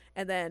doing it.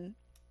 And then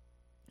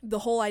the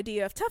whole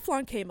idea of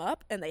Teflon came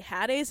up, and they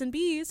had A's and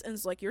B's, and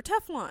it's like, you're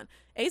Teflon.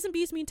 A's and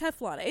B's mean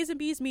Teflon. A's and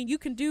B's mean you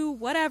can do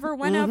whatever,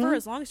 whenever,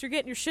 as long as you're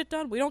getting your shit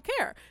done, we don't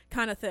care,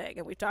 kind of thing.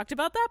 And we talked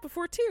about that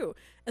before too.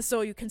 And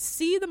so you can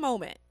see the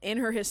moment in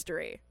her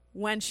history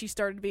when she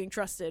started being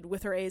trusted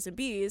with her A's and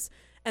B's,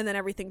 and then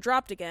everything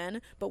dropped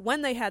again. But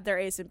when they had their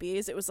A's and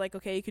B's, it was like,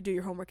 okay, you could do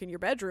your homework in your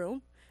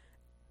bedroom,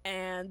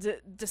 and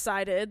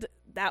decided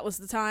that was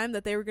the time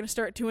that they were going to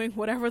start doing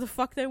whatever the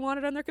fuck they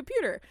wanted on their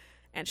computer.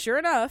 And sure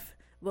enough,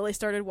 Lily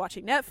started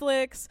watching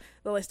Netflix.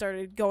 Lily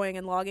started going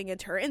and logging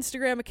into her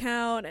Instagram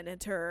account and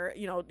into her,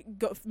 you know,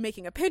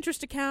 making a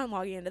Pinterest account,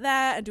 logging into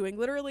that, and doing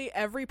literally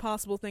every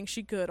possible thing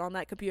she could on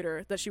that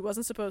computer that she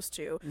wasn't supposed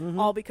to,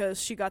 all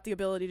because she got the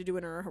ability to do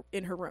it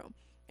in her room.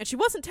 And she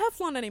wasn't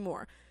Teflon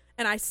anymore.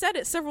 And I said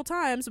it several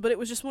times, but it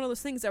was just one of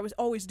those things. I was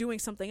always doing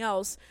something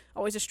else,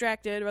 always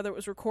distracted, whether it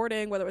was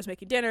recording, whether it was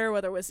making dinner,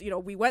 whether it was, you know,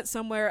 we went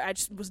somewhere. I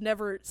just was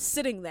never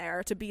sitting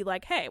there to be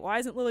like, hey, why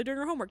isn't Lily doing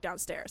her homework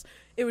downstairs?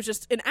 It was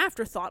just an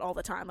afterthought all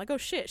the time. Like, oh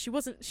shit, she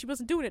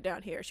wasn't doing it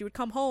down here. She would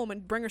come home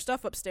and bring her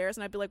stuff upstairs,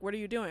 and I'd be like, what are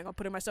you doing? I'm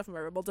putting my stuff in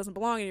my room. Well, it doesn't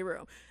belong in your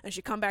room. And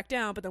she'd come back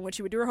down, but then when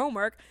she would do her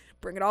homework,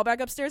 bring it all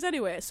back upstairs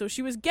anyway. So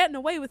she was getting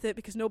away with it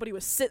because nobody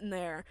was sitting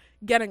there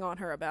getting on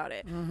her about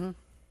it.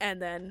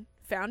 And then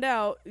found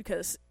out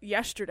because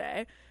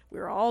yesterday we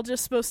were all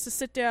just supposed to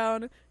sit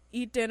down,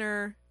 eat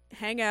dinner,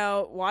 hang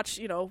out, watch,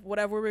 you know,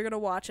 whatever we were going to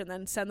watch, and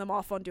then send them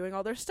off on doing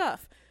all their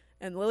stuff.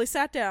 And Lily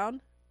sat down,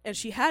 and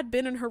she had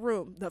been in her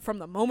room from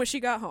the moment she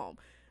got home.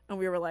 And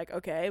we were like,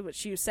 okay, but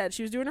she said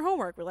she was doing her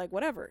homework. We're like,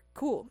 whatever,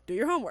 cool, do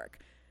your homework.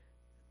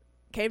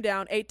 Came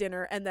down, ate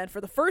dinner, and then for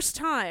the first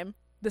time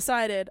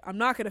decided, I'm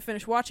not going to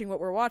finish watching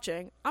what we're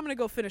watching. I'm going to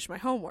go finish my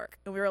homework.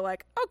 And we were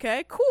like,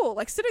 okay, cool.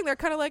 Like sitting there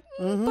kind of like,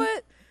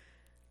 but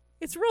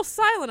it's real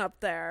silent up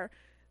there.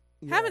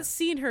 Yeah. Haven't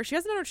seen her. She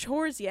hasn't done her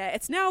chores yet.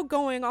 It's now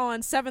going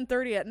on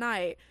 7:30 at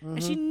night,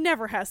 and she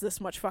never has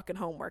this much fucking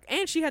homework.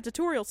 And she had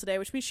tutorials today,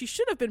 which means she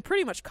should have been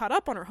pretty much caught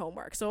up on her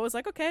homework. So I was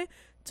like, okay,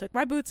 took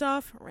my boots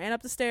off, ran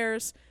up the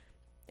stairs,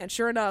 and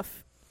sure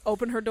enough,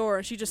 opened her door,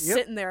 and she just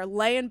sitting there,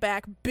 laying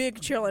back,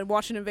 big chilling,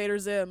 watching Invader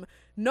Zim.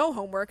 No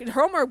homework.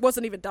 Her homework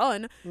wasn't even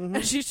done,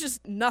 and she's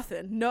just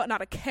nothing.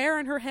 Not a care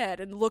in her head,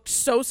 and looked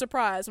so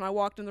surprised when I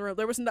walked in the room.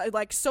 There was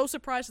like so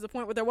surprised to the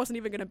point where there wasn't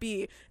even going to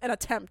be an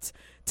attempt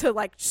to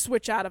like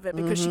switch out of it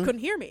because she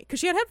couldn't hear me because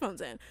she had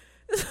headphones in.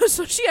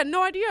 So she had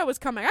no idea I was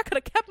coming. I could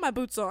have kept my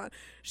boots on.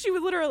 She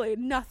was literally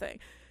nothing.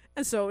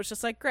 And so it was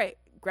just like, great.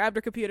 Grabbed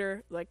her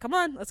computer, like, come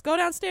on, let's go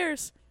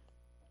downstairs.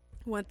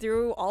 Went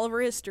through all of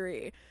her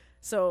history.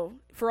 So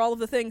for all of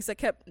the things that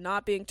kept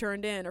not being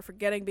turned in or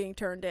forgetting being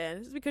turned in,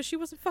 it's because she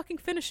wasn't fucking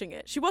finishing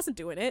it. She wasn't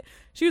doing it.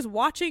 She was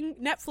watching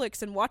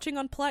Netflix and watching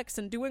on Plex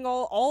and doing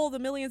all the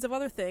millions of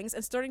other things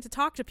and starting to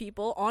talk to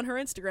people on her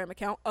Instagram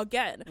account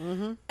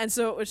again. And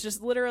so it was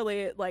just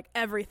literally like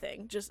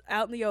everything just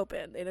out in the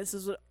open. And this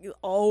is what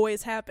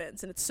always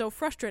happens. And it's so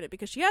frustrating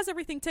because she has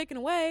everything taken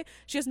away.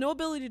 She has no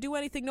ability to do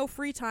anything, no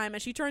free time.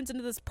 And she turns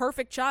into this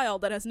perfect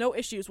child that has no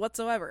issues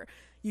whatsoever.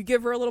 you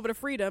give her a little bit of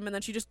freedom, and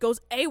then she just goes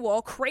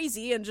AWOL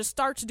crazy and just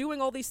starts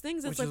doing all these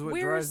things. It's Which is what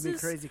where drives is me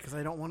this? crazy because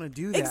I don't want to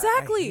do that.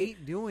 Exactly. I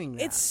hate doing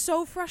that. It's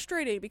so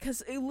frustrating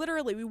because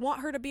literally we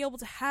want her to be able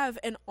to have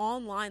an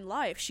online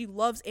life. She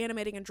loves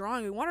animating and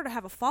drawing. We want her to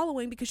have a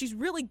following because she's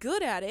really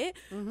good at it,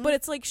 but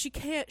it's like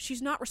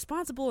she's not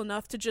responsible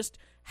enough to just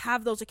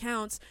have those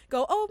accounts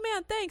go, oh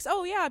man, thanks,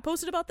 oh yeah, I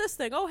posted about this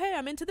thing, oh hey,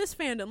 I'm into this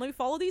fandom, let me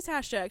follow these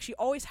hashtags. She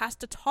always has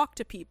to talk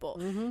to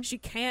people. She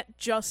can't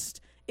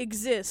just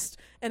exist,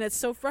 and it's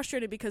so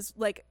frustrating because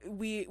like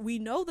we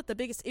know that the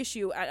biggest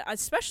issue,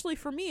 especially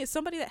for me, as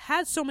somebody that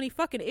has so many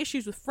fucking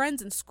issues with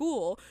friends in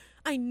school,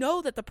 I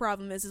know that the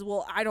problem is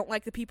well, I don't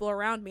like the people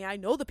around me. I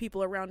know the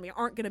people around me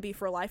aren't going to be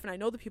for life, and I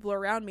know the people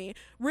around me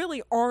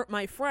really aren't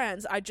my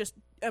friends. I just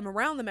am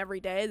around them every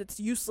day. It's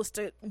useless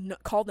to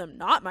call them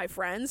not my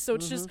friends. So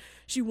it's just,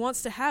 she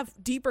wants to have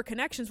deeper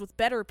connections with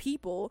better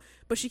people,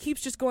 but she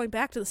keeps just going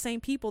back to the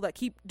same people that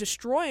keep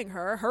destroying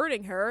her,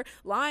 hurting her,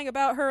 lying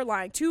about her,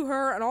 lying to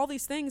her, and all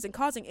these things, and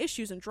causing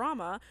issues and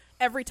drama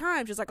every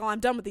time. She's like, oh,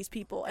 I'm done with these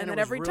people. And then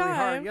it was every really time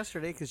hard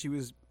yesterday because she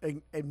was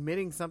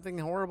admitting something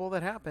horrible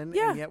that happened,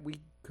 and yet we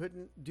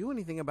couldn't do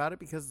anything about it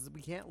because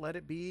we can't let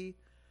it be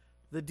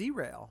the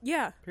derail.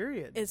 Yeah.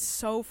 Period. It's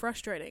so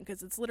frustrating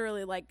because it's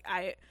literally like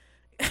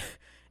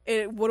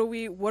what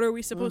are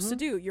we supposed to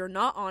do? You're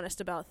not honest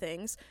about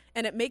things,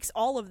 and it makes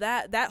all of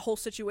that whole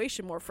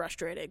situation more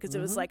frustrating because it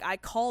was like I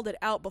called it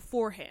out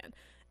beforehand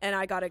and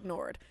I got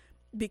ignored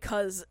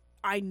because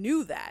I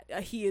knew that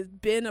he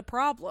had been a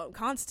problem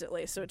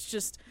constantly. So it's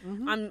just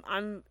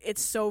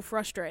it's so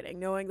frustrating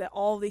knowing that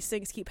all these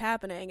things keep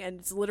happening,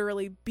 and it's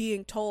literally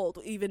being told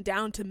even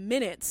down to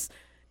minutes,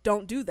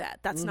 don't do that.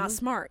 That's not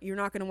smart. You're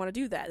not going to want to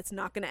do that. It's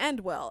not going to end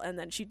well. And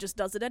then she just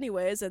does it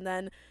anyways, and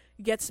then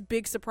gets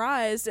big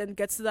surprised and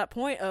gets to that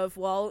point of,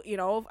 well,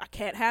 I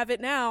can't have it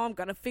now. I'm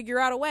going to figure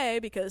out a way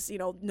because,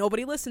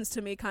 nobody listens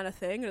to me kind of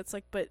thing. And it's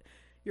like, but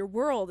your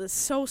world is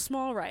so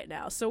small right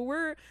now.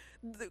 So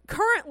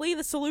currently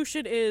the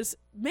solution is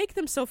make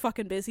them so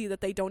fucking busy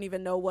that they don't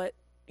even know what,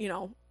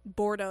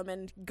 boredom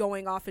and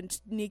going off and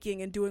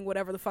sneaking and doing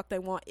whatever the fuck they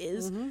want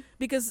is,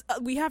 because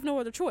we have no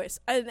other choice.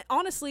 And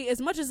honestly,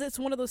 as much as it's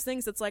one of those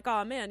things that's like,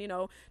 oh man,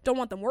 don't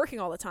want them working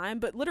all the time,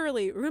 but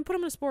literally we're gonna put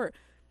them in a sport.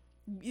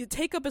 You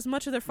take up as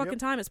much of their fucking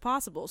time as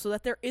possible so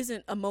that there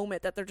isn't a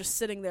moment that they're just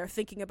sitting there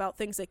thinking about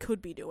things they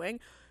could be doing.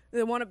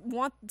 They want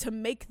to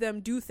make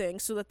them do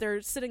things so that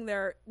they're sitting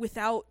there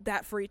without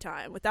that free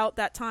time, without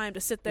that time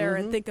to sit there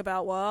and think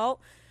about, well,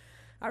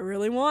 I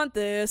really want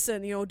this,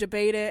 and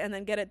debate it and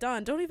then get it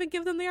done. Don't even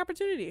give them the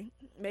opportunity.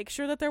 Make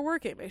sure that they're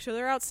working. Make sure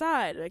they're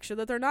outside. Make sure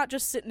that they're not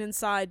just sitting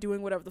inside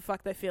doing whatever the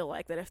fuck they feel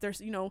like. That if they're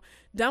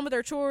done with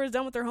their chores,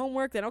 done with their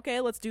homework, then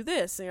okay, let's do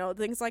this.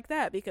 Things like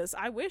that. Because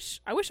I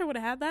wish I would have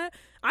had that.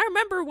 I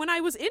remember when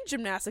I was in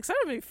gymnastics, I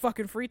didn't have any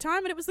fucking free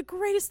time, and it was the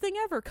greatest thing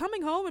ever.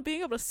 Coming home and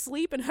being able to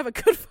sleep and have a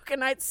good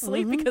fucking night's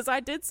sleep because I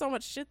did so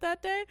much shit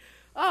that day.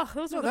 Oh,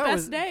 those were the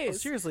best days.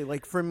 Seriously,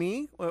 like for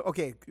me,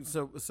 okay,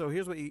 so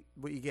here's what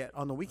you get.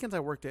 On the weekends, I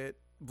worked at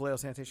Vallejo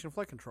Sanitation and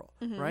Flood Control,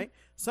 right?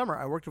 Summer,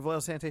 I worked at Vallejo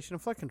Sanitation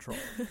and Flood Control,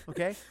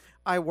 okay?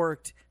 I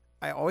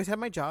always had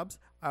my jobs.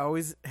 I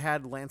always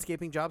had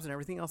landscaping jobs and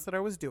everything else that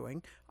I was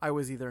doing. I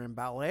was either in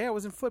ballet, I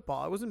was in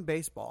football, I was in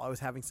baseball, I was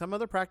having some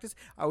other practice.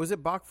 I was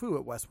at Bok Fu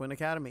at Westwind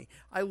Academy.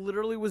 I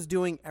literally was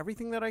doing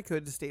everything that I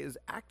could to stay as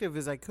active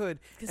as I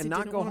could and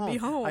not go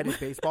home. I did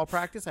baseball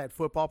practice. I had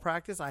football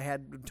practice. I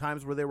had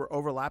times where they were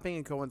overlapping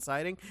and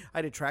coinciding.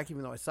 I did track,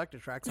 even though I sucked at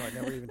track, so I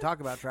never even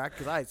talk about track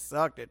because I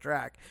sucked at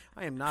track.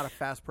 I am not a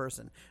fast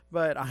person,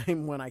 but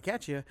I'm when I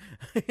catch you,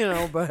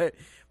 but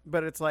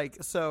it's like,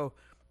 so,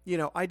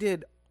 I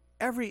did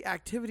every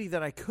activity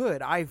that I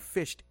could. I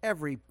fished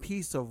every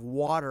piece of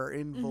water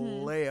in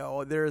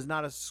Vallejo. There is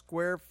not a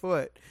square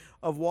foot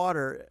of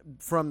water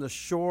from the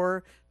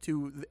shore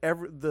to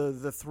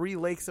the 3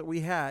 lakes that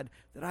we had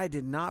that I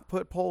did not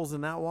put poles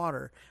in that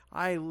water.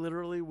 I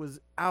literally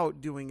was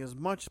out doing as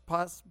much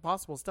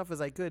possible stuff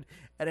as I could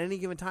at any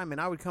given time,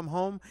 and I would come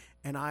home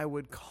and I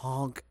would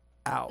conk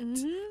out.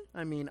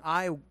 I mean,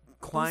 I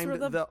climbed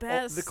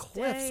the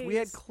cliffs. Days. We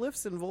had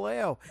cliffs in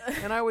Vallejo,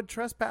 and I would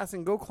trespass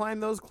and go climb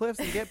those cliffs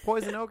and get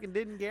poison oak and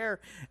didn't care.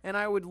 And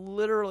I would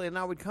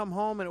come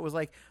home and it was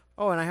like,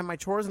 oh, and I had my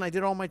chores and I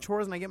did all my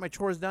chores and I get my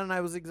chores done and I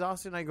was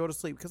exhausted and I go to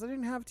sleep because I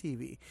didn't have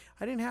TV.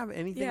 I didn't have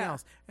anything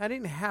else. I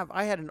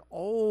had an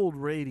old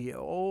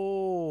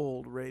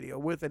radio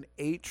with an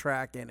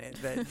 8-track in it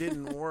that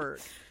didn't work.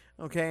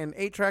 Okay, and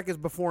 8-track is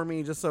before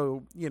me, just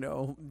so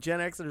Gen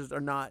Xers are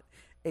not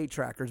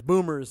 8-trackers.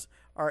 Boomers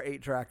are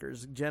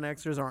 8-trackers. Gen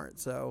Xers aren't.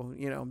 So,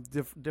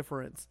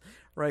 difference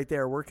right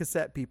there. We're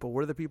cassette people.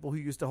 We're the people who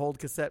used to hold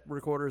cassette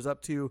recorders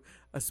up to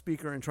a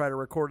speaker and try to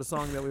record a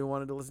song that we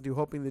wanted to listen to,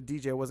 hoping the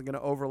DJ wasn't going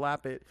to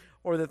overlap it,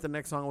 or that the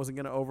next song wasn't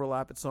going to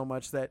overlap it so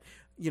much that,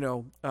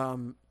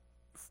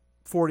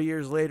 40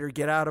 years later,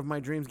 Get Out of My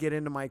Dreams, Get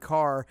Into My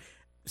Car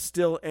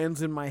still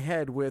ends in my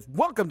head with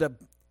welcome to,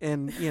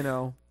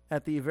 and,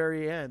 at the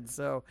very end.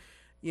 So,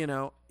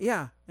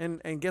 yeah.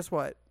 And guess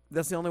what?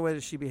 That's the only way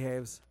that she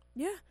behaves.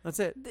 Yeah. That's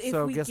it. If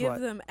So we guess give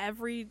what? them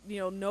every,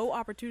 no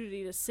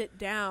opportunity to sit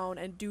down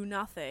and do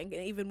nothing,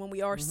 and even when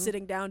we are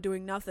sitting down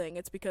doing nothing,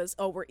 it's because,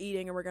 oh, we're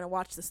eating and we're going to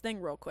watch this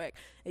thing real quick.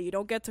 And you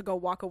don't get to go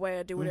walk away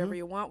and do whatever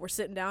you want. We're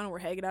sitting down and we're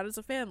hanging out as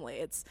a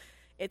family.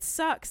 It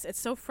sucks. It's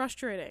so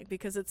frustrating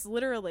because it's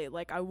literally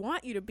like, I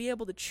want you to be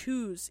able to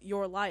choose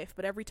your life,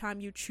 but every time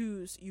you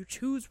choose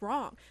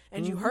wrong,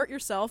 and you hurt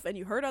yourself and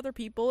you hurt other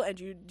people and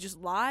you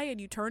just lie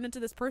and you turn into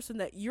this person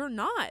that you're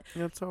not.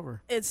 Yeah, it's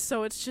over. It's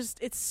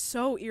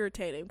so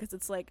irritating because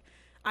it's like,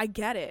 I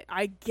get it.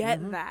 I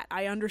get that.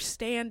 I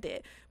understand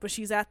it. But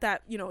she's at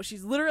that,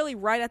 she's literally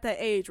right at that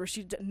age where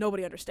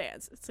nobody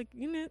understands. It's like,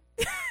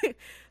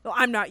 well,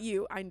 I'm not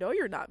you. I know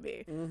you're not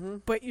me.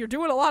 But you're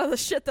doing a lot of the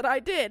shit that I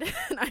did.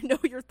 And I know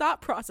your thought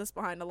process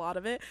behind a lot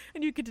of it.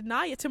 And you can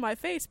deny it to my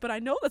face. But I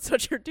know that's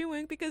what you're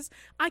doing because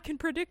I can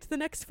predict the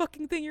next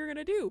fucking thing you're going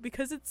to do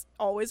because it's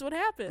always what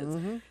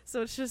happens.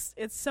 So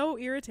it's so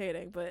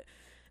irritating. But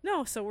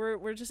no, so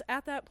we're just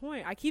at that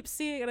point. I keep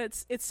seeing, and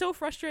it's so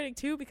frustrating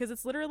too because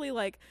it's literally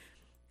like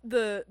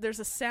there's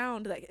a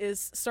sound that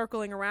is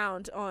circling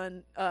around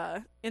on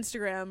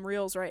Instagram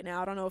Reels right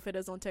now. I don't know if it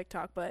is on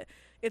TikTok, but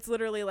it's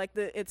literally like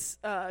it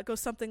goes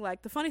something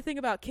like, the funny thing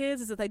about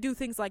kids is that they do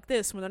things like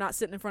this when they're not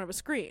sitting in front of a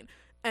screen.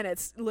 And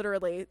it's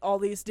literally all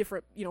these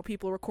different,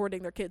 people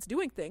recording their kids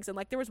doing things. And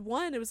like there was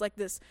one, it was like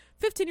this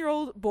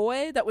 15-year-old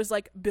boy that was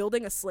like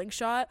building a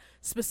slingshot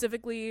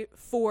specifically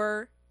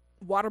for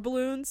water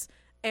balloons.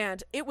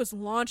 And it was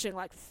launching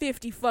like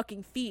 50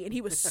 fucking feet, and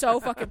he was so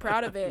fucking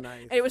proud of it.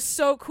 Nice. And it was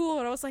so cool,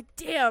 and I was like,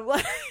 damn,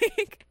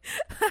 like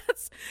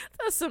that's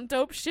some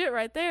dope shit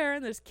right there.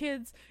 And there's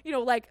kids,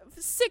 like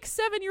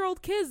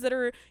 6-7-year-old kids that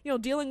are,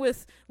 dealing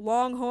with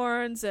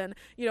longhorns and,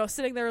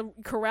 sitting there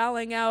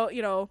corralling out,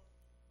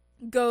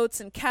 goats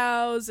and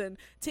cows and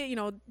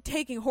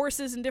taking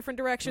horses in different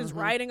directions,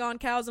 riding on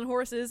cows and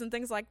horses and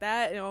things like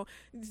that,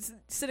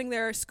 sitting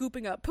there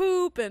scooping up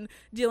poop and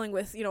dealing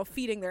with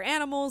feeding their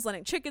animals,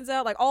 letting chickens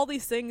out, like all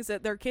these things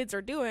that their kids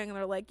are doing. And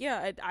they're like,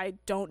 yeah, I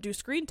don't do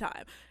screen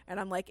time. And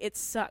I'm like, it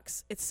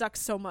sucks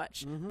so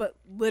much. But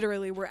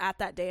literally we're at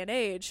that day and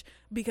age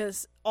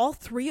because all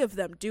three of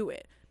them do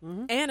it.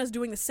 Anna's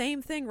doing the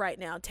same thing right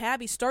now.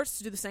 Tabby starts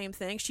to do the same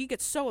thing. She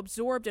gets so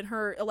absorbed in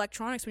her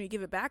electronics when you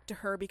give it back to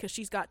her because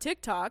she's got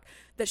TikTok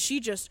that she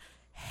just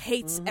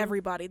hates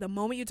everybody. The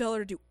moment you tell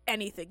her to do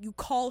anything, you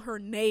call her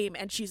name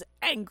and she's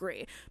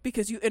angry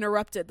because you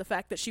interrupted the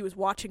fact that she was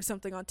watching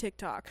something on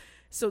TikTok.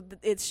 So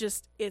it's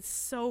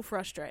so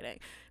frustrating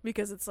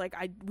because it's like,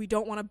 we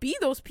don't want to be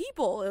those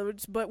people,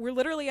 but we're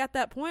literally at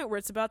that point where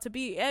it's about to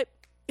be it.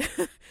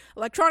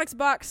 Electronics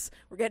box,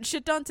 we're getting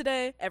shit done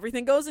today,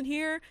 everything goes in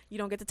here, you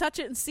don't get to touch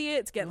it and see it,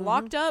 it's getting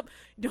locked up,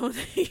 you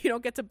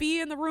don't get to be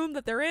in the room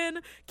that they're in,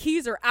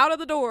 keys are out of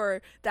the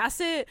door,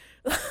 that's it.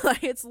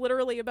 Like it's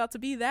literally about to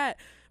be that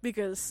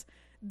because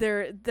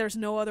there's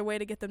no other way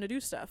to get them to do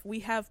stuff.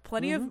 We have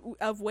plenty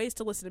of ways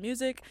to listen to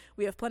music.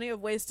 We have plenty of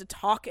ways to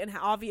talk and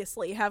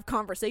obviously have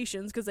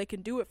conversations because they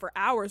can do it for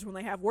hours when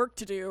they have work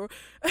to do.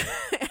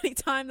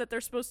 Anytime that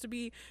they're supposed to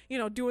be,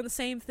 doing the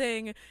same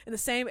thing in the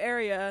same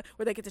area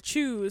where they get to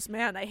choose,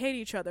 man, they hate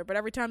each other. But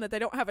every time that they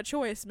don't have a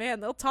choice, man,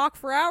 they'll talk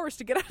for hours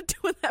to get out of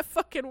doing that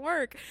fucking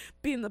work,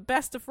 being the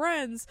best of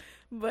friends.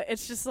 But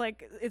it's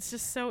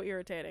just so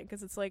irritating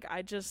because it's like,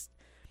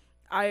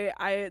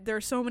 there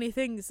are so many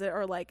things that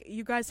are like,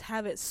 you guys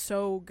have it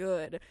so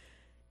good.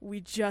 We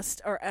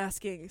just are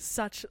asking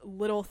such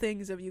little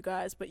things of you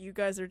guys, but you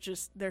guys are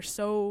they're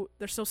so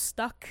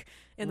stuck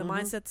in the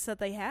mindsets that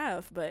they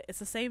have. But it's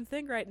the same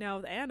thing right now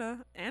with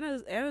Anna.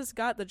 Anna's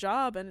got the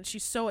job and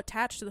she's so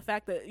attached to the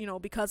fact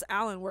that, because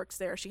Alan works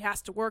there, she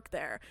has to work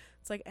there.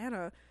 It's like,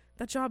 Anna,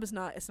 that job it's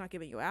not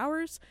giving you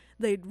hours.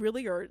 They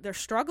really are, they're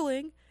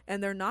struggling.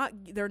 And they're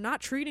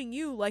not treating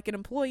you like an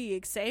employee,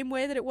 same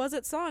way that it was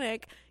at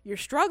Sonic. You're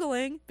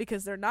struggling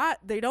because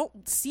they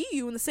don't see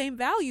you in the same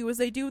value as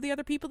they do the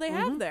other people they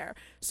have there.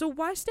 So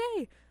why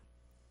stay?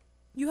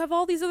 You have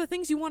all these other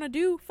things you want to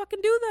do, fucking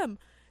do them.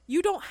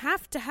 You don't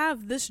have to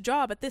have this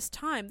job at this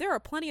time. There are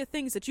plenty of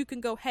things that you can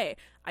go, hey,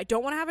 I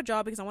don't want to have a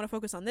job because I want to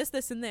focus on this,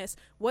 this, and this.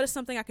 What is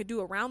something I could do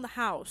around the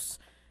house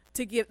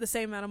to give the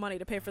same amount of money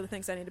to pay for the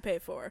things I need to pay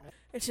for?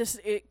 It's just,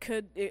 it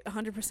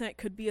 100%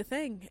 could be a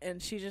thing.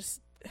 And she's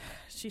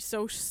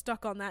so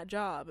stuck on that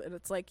job, and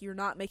it's like, you're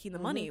not making the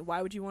money.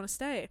 Why would you want to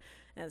stay?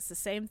 And it's the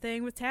same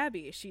thing with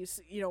Tabby.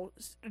 She's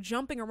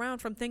jumping around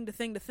from thing to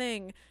thing to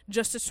thing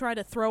just to try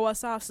to throw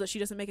us off so that she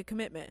doesn't make a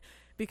commitment,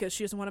 because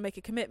she doesn't want to make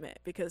a commitment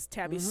because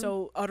Tabby's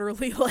so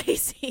utterly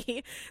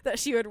lazy that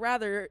she would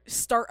rather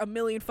start a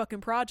million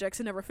fucking projects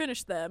and never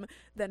finish them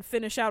than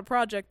finish out a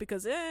project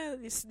because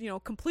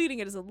completing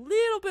it is a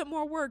little bit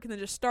more work than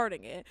just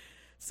starting it.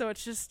 So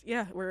it's just,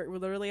 we're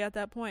literally at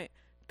that point.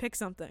 Pick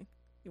something.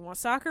 You want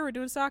soccer? We're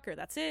doing soccer.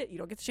 That's it. You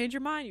don't get to change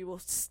your mind. You will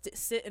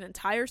sit an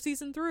entire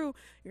season through.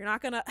 You're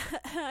not going to,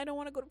 I don't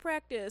want to go to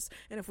practice.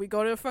 And if we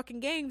go to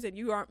fucking games and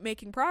you aren't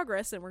making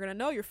progress, then we're going to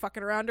know you're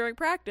fucking around during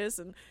practice,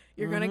 and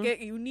you're going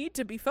to you need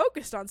to be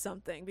focused on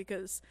something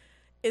because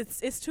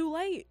it's too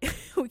late.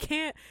 We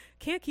can't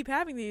keep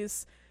having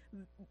these,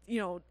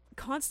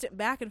 constant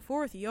back and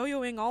forth,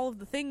 yo-yoing all of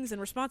the things and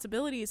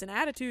responsibilities and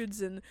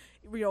attitudes and,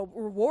 you know,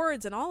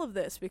 rewards and all of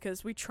this,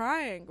 because we're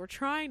trying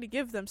to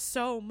give them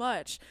so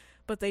much,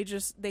 but they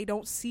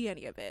don't see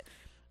any of it.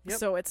 Yep.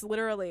 So it's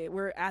literally,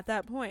 we're at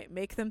that point,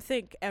 make them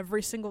think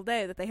every single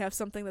day that they have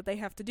something that they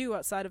have to do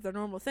outside of their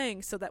normal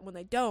thing, so that when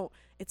they don't,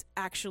 it's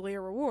actually a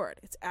reward.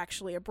 It's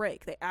actually a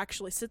break. They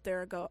actually sit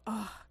there and go,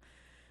 oh,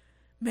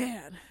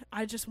 man,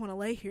 I just want to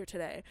lay here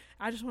today.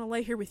 I just want to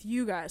lay here with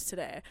you guys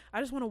today.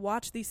 I just want to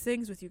watch these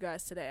things with you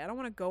guys today. I don't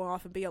want to go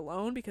off and be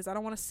alone, because I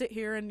don't want to sit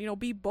here and, you know,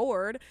 be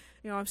bored.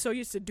 You know, I'm so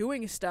used to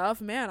doing stuff.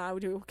 Man,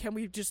 can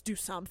we just do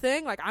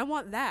something? Like, I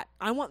want that.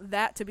 I want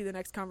that to be the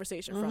next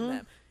conversation from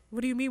them.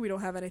 What do you mean we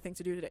don't have anything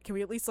to do today? Can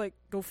we at least, like,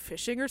 go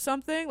fishing or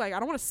something? Like, I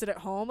don't want to sit at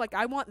home. Like,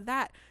 I want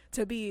that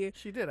to be...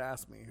 She did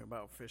ask me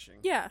about fishing.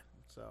 Yeah.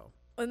 So...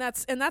 And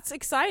that's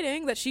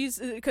exciting that she's,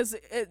 because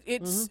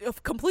it's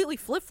completely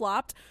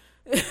flip-flopped.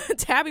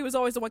 Tabby was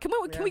always the one.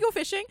 Can we go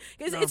fishing?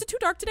 Is it too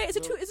dark today? Is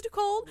it too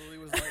cold? Lily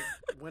was like,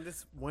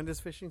 when does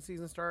fishing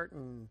season start?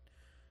 And,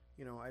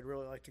 you know, I'd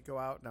really like to go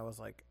out. And I was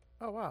like,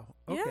 oh wow,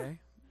 okay.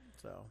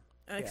 Yeah. So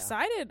I'm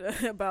excited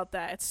about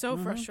that. It's so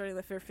frustrating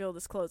that Fairfield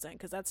is closing,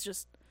 because that's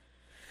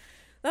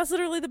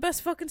literally the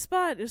best fucking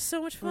spot. It's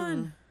so much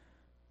fun.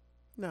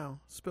 No,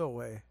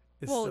 Spillway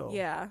is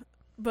yeah.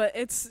 But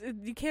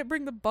you can't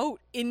bring the boat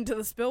into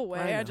the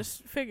spillway. I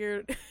just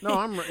figured. No,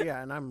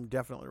 and I'm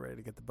definitely ready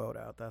to get the boat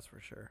out. That's for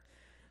sure.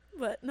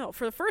 But no,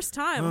 for the first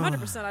time,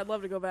 100%, I'd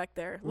love to go back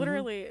there.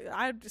 Literally,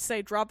 I'd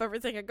say drop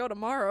everything and go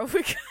tomorrow,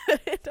 because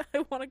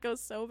I want to go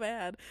so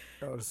bad.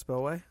 Go to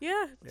Spillway?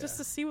 Yeah, just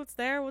to see what's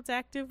there, what's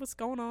active, what's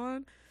going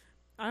on.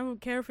 I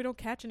don't care if we don't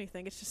catch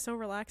anything. It's just so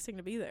relaxing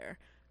to be there.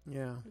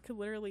 Yeah. We could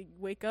literally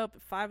wake up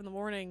at 5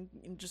 a.m.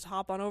 and just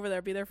hop on over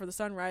there, be there for the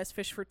sunrise,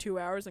 fish for 2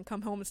 hours, and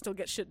come home and still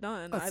get shit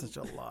done. That's such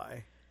a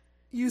lie.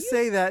 You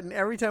say that, and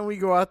every time we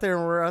go out there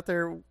and we're out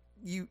there,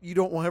 you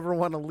don't ever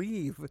want to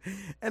leave.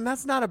 And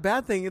that's not a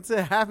bad thing. It's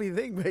a happy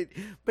thing,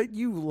 but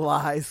you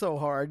lie so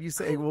hard. You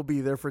say we'll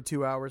be there for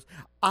 2 hours.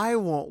 I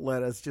won't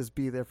let us just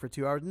be there for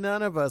 2 hours.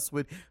 None of us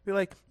would be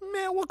like,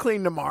 man, we'll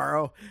clean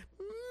tomorrow.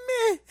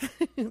 Meh.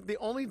 The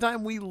only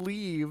time we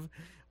leave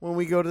when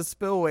we go to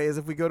Spillway is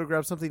if we go to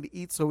grab something to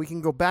eat so we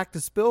can go back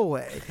to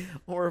Spillway,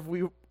 or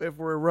if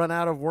we're run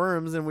out of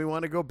worms and we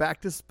want to go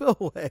back to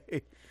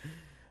Spillway.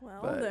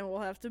 Well, then we'll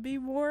have to be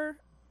more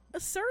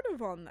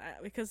assertive on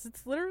that, because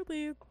it's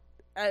literally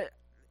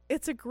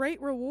it's a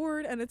great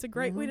reward, and it's a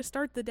great way to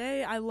start the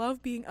day. I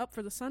love being up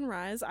for the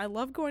sunrise. I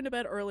love going to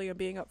bed early and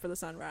being up for the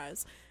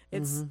sunrise.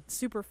 It's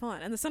super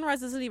fun, and the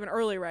sunrise isn't even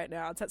early right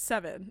now. It's at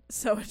 7,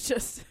 so it's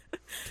just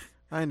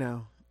I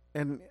know.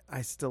 And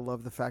I still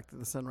love the fact that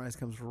the sunrise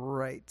comes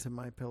right to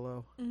my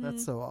pillow.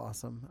 That's so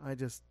awesome.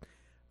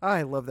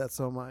 I love that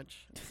so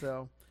much.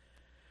 So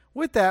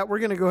with that, we're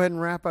going to go ahead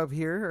and wrap up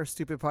here, our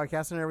stupid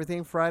podcast and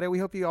everything. Friday, we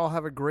hope you all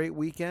have a great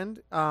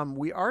weekend.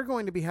 We are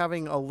going to be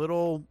having a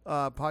little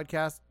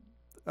podcast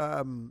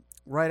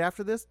right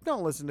after this.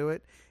 Don't listen to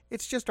it.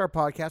 It's just our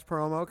podcast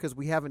promo, because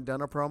we haven't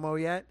done a promo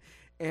yet.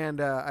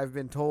 And I've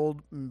been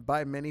told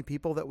by many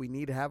people that we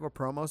need to have a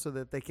promo so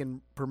that they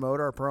can promote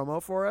our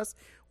promo for us,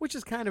 which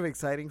is kind of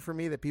exciting for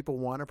me that people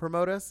want to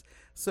promote us.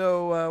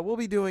 So we'll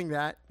be doing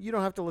that. You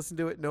don't have to listen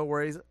to it. No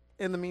worries.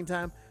 In the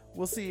meantime,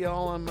 we'll see you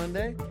all on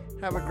Monday.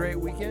 Have a great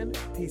weekend.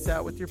 Peace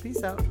out with your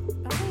peace out.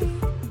 Bye.